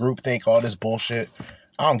shit. Groupthink, all this bullshit.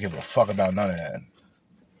 I don't give a fuck about none of that.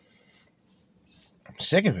 I'm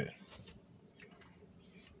sick of it.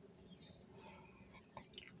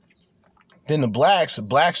 Then the blacks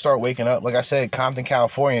start waking up. Like I said, Compton,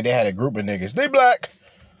 California, they had a group of niggas. They black.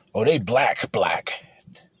 Oh, they black.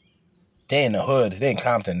 They in the hood. They in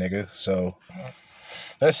Compton, nigga. So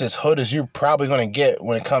that's as hood as you're probably going to get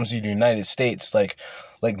when it comes to the United States. Like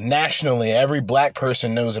nationally, every black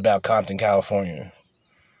person knows about Compton, California.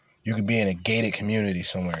 You could be in a gated community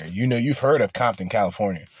somewhere. You know, you've heard of Compton,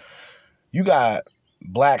 California. You got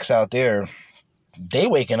blacks out there. They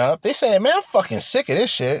waking up. They saying, man, I'm fucking sick of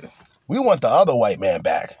this shit. We want the other white man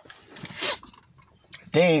back.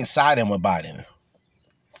 They ain't siding with Biden.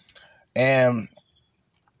 And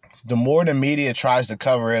the more the media tries to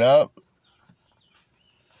cover it up,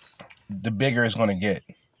 the bigger it's going to get.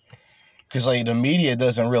 Because, like, the media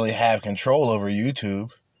doesn't really have control over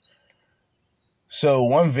YouTube. So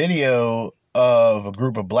one video of a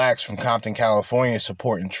group of blacks from Compton, California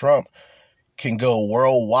supporting Trump can go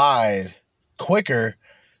worldwide quicker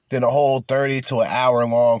than a whole 30 to an hour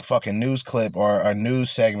long fucking news clip or a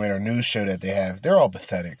news segment or news show that they have. They're all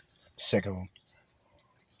pathetic. Sick of them.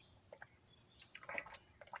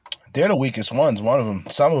 They're the weakest ones.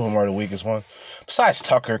 Some of them are the weakest ones. Besides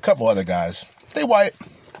Tucker, a couple other guys. They white.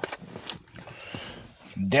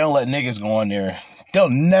 They don't let niggas go on there. They'll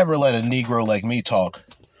never let a Negro like me talk.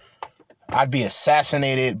 I'd be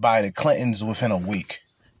assassinated by the Clintons within a week.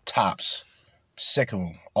 Tops. Sick of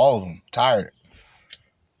them. All of them. Tired.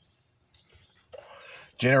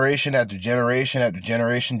 Generation after generation after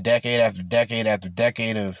generation, decade after decade after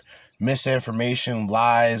decade of misinformation,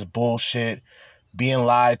 lies, bullshit, being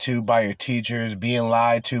lied to by your teachers, being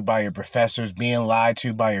lied to by your professors, being lied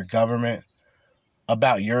to by your government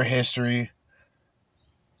about your history.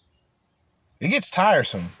 It gets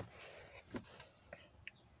tiresome.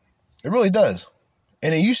 It really does.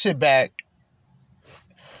 And then you sit back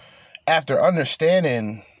after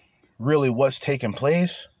understanding really what's taking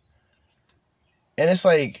place, and it's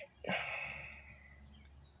like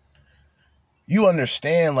you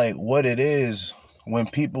understand like what it is when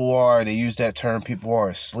they use that term, people are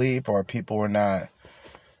asleep or people are not.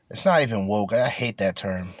 It's not even woke. I hate that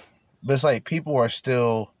term. But it's like people are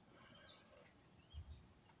still,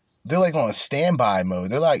 they're like on standby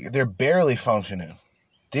mode. They're barely functioning.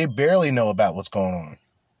 They barely know about what's going on.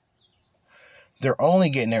 They're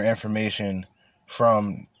only getting their information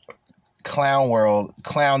from Clown World,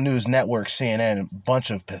 Clown News Network, CNN, a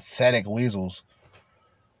bunch of pathetic weasels.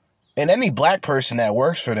 And any black person that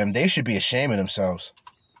works for them, they should be ashamed of themselves.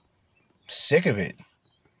 Sick of it.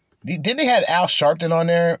 Didn't they have Al Sharpton on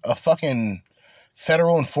there, a fucking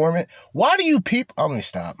federal informant? Why do you people... Let me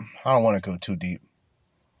stop. I don't want to go too deep.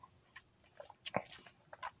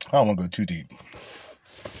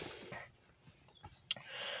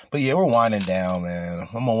 But yeah, we're winding down, man. I'm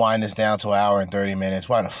going to wind this down to an hour and 30 minutes.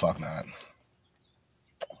 Why the fuck not?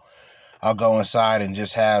 I'll go inside and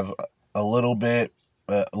just have a little bit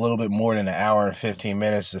more than an hour and 15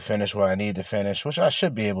 minutes to finish what I need to finish, which I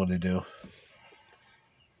should be able to do.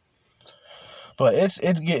 But it's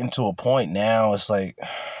getting to a point now. It's like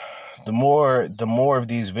the more of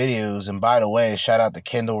these videos, and by the way, shout out to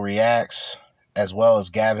Kendall Reacts, as well as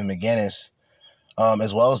Gavin McGinnis,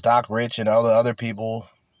 as well as Doc Rich and all the other people,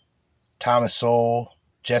 Thomas Sowell,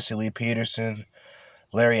 Jesse Lee Peterson,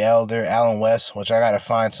 Larry Elder, Alan West, which I gotta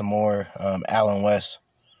find some more Alan West.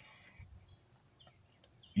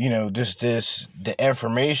 You know, the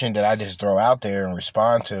information that I just throw out there and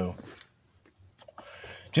respond to.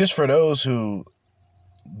 Just for those who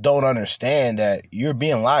don't understand that you're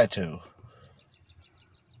being lied to.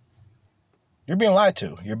 You're being lied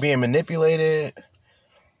to. You're being manipulated.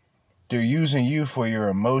 They're using you for your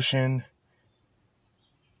emotion.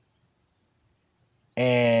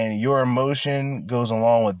 And your emotion goes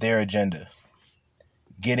along with their agenda.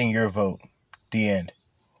 Getting your vote. The end.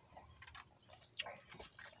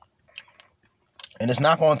 And it's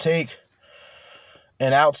not going to take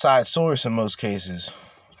an outside source in most cases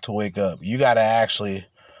to wake up. You got to actually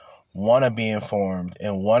want to be informed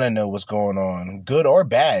and want to know what's going on, good or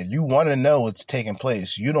bad. You want to know what's taking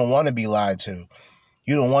place. You don't want to be lied to.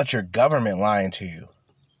 You don't want your government lying to you.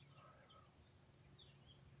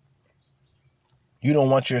 You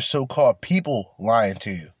don't want your so-called people lying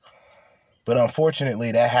to you. But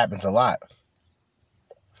unfortunately, that happens a lot.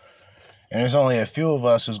 And there's only a few of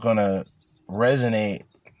us who's going to resonate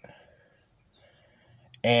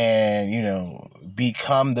and, you know,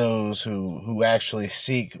 become those who actually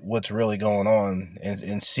seek what's really going on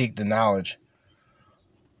and seek the knowledge.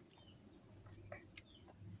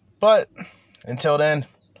 But until then,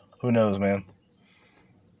 who knows, man?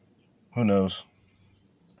 Who knows?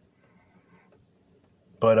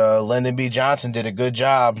 But Lyndon B. Johnson did a good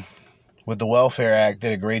job with the Welfare Act,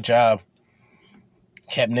 did a great job.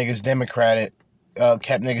 Kept niggas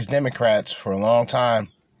Democrats for a long time.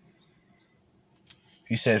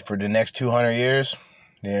 He said for the next 200 years.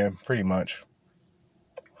 Yeah, pretty much.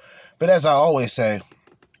 But as I always say,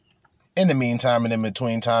 in the meantime and in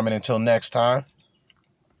between time and until next time,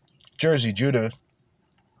 Jersey Judah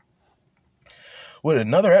with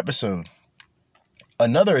another episode,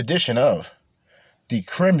 another edition of the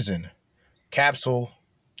Crimson Capsule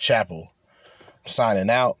Chapel. Signing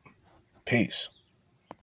out. Peace.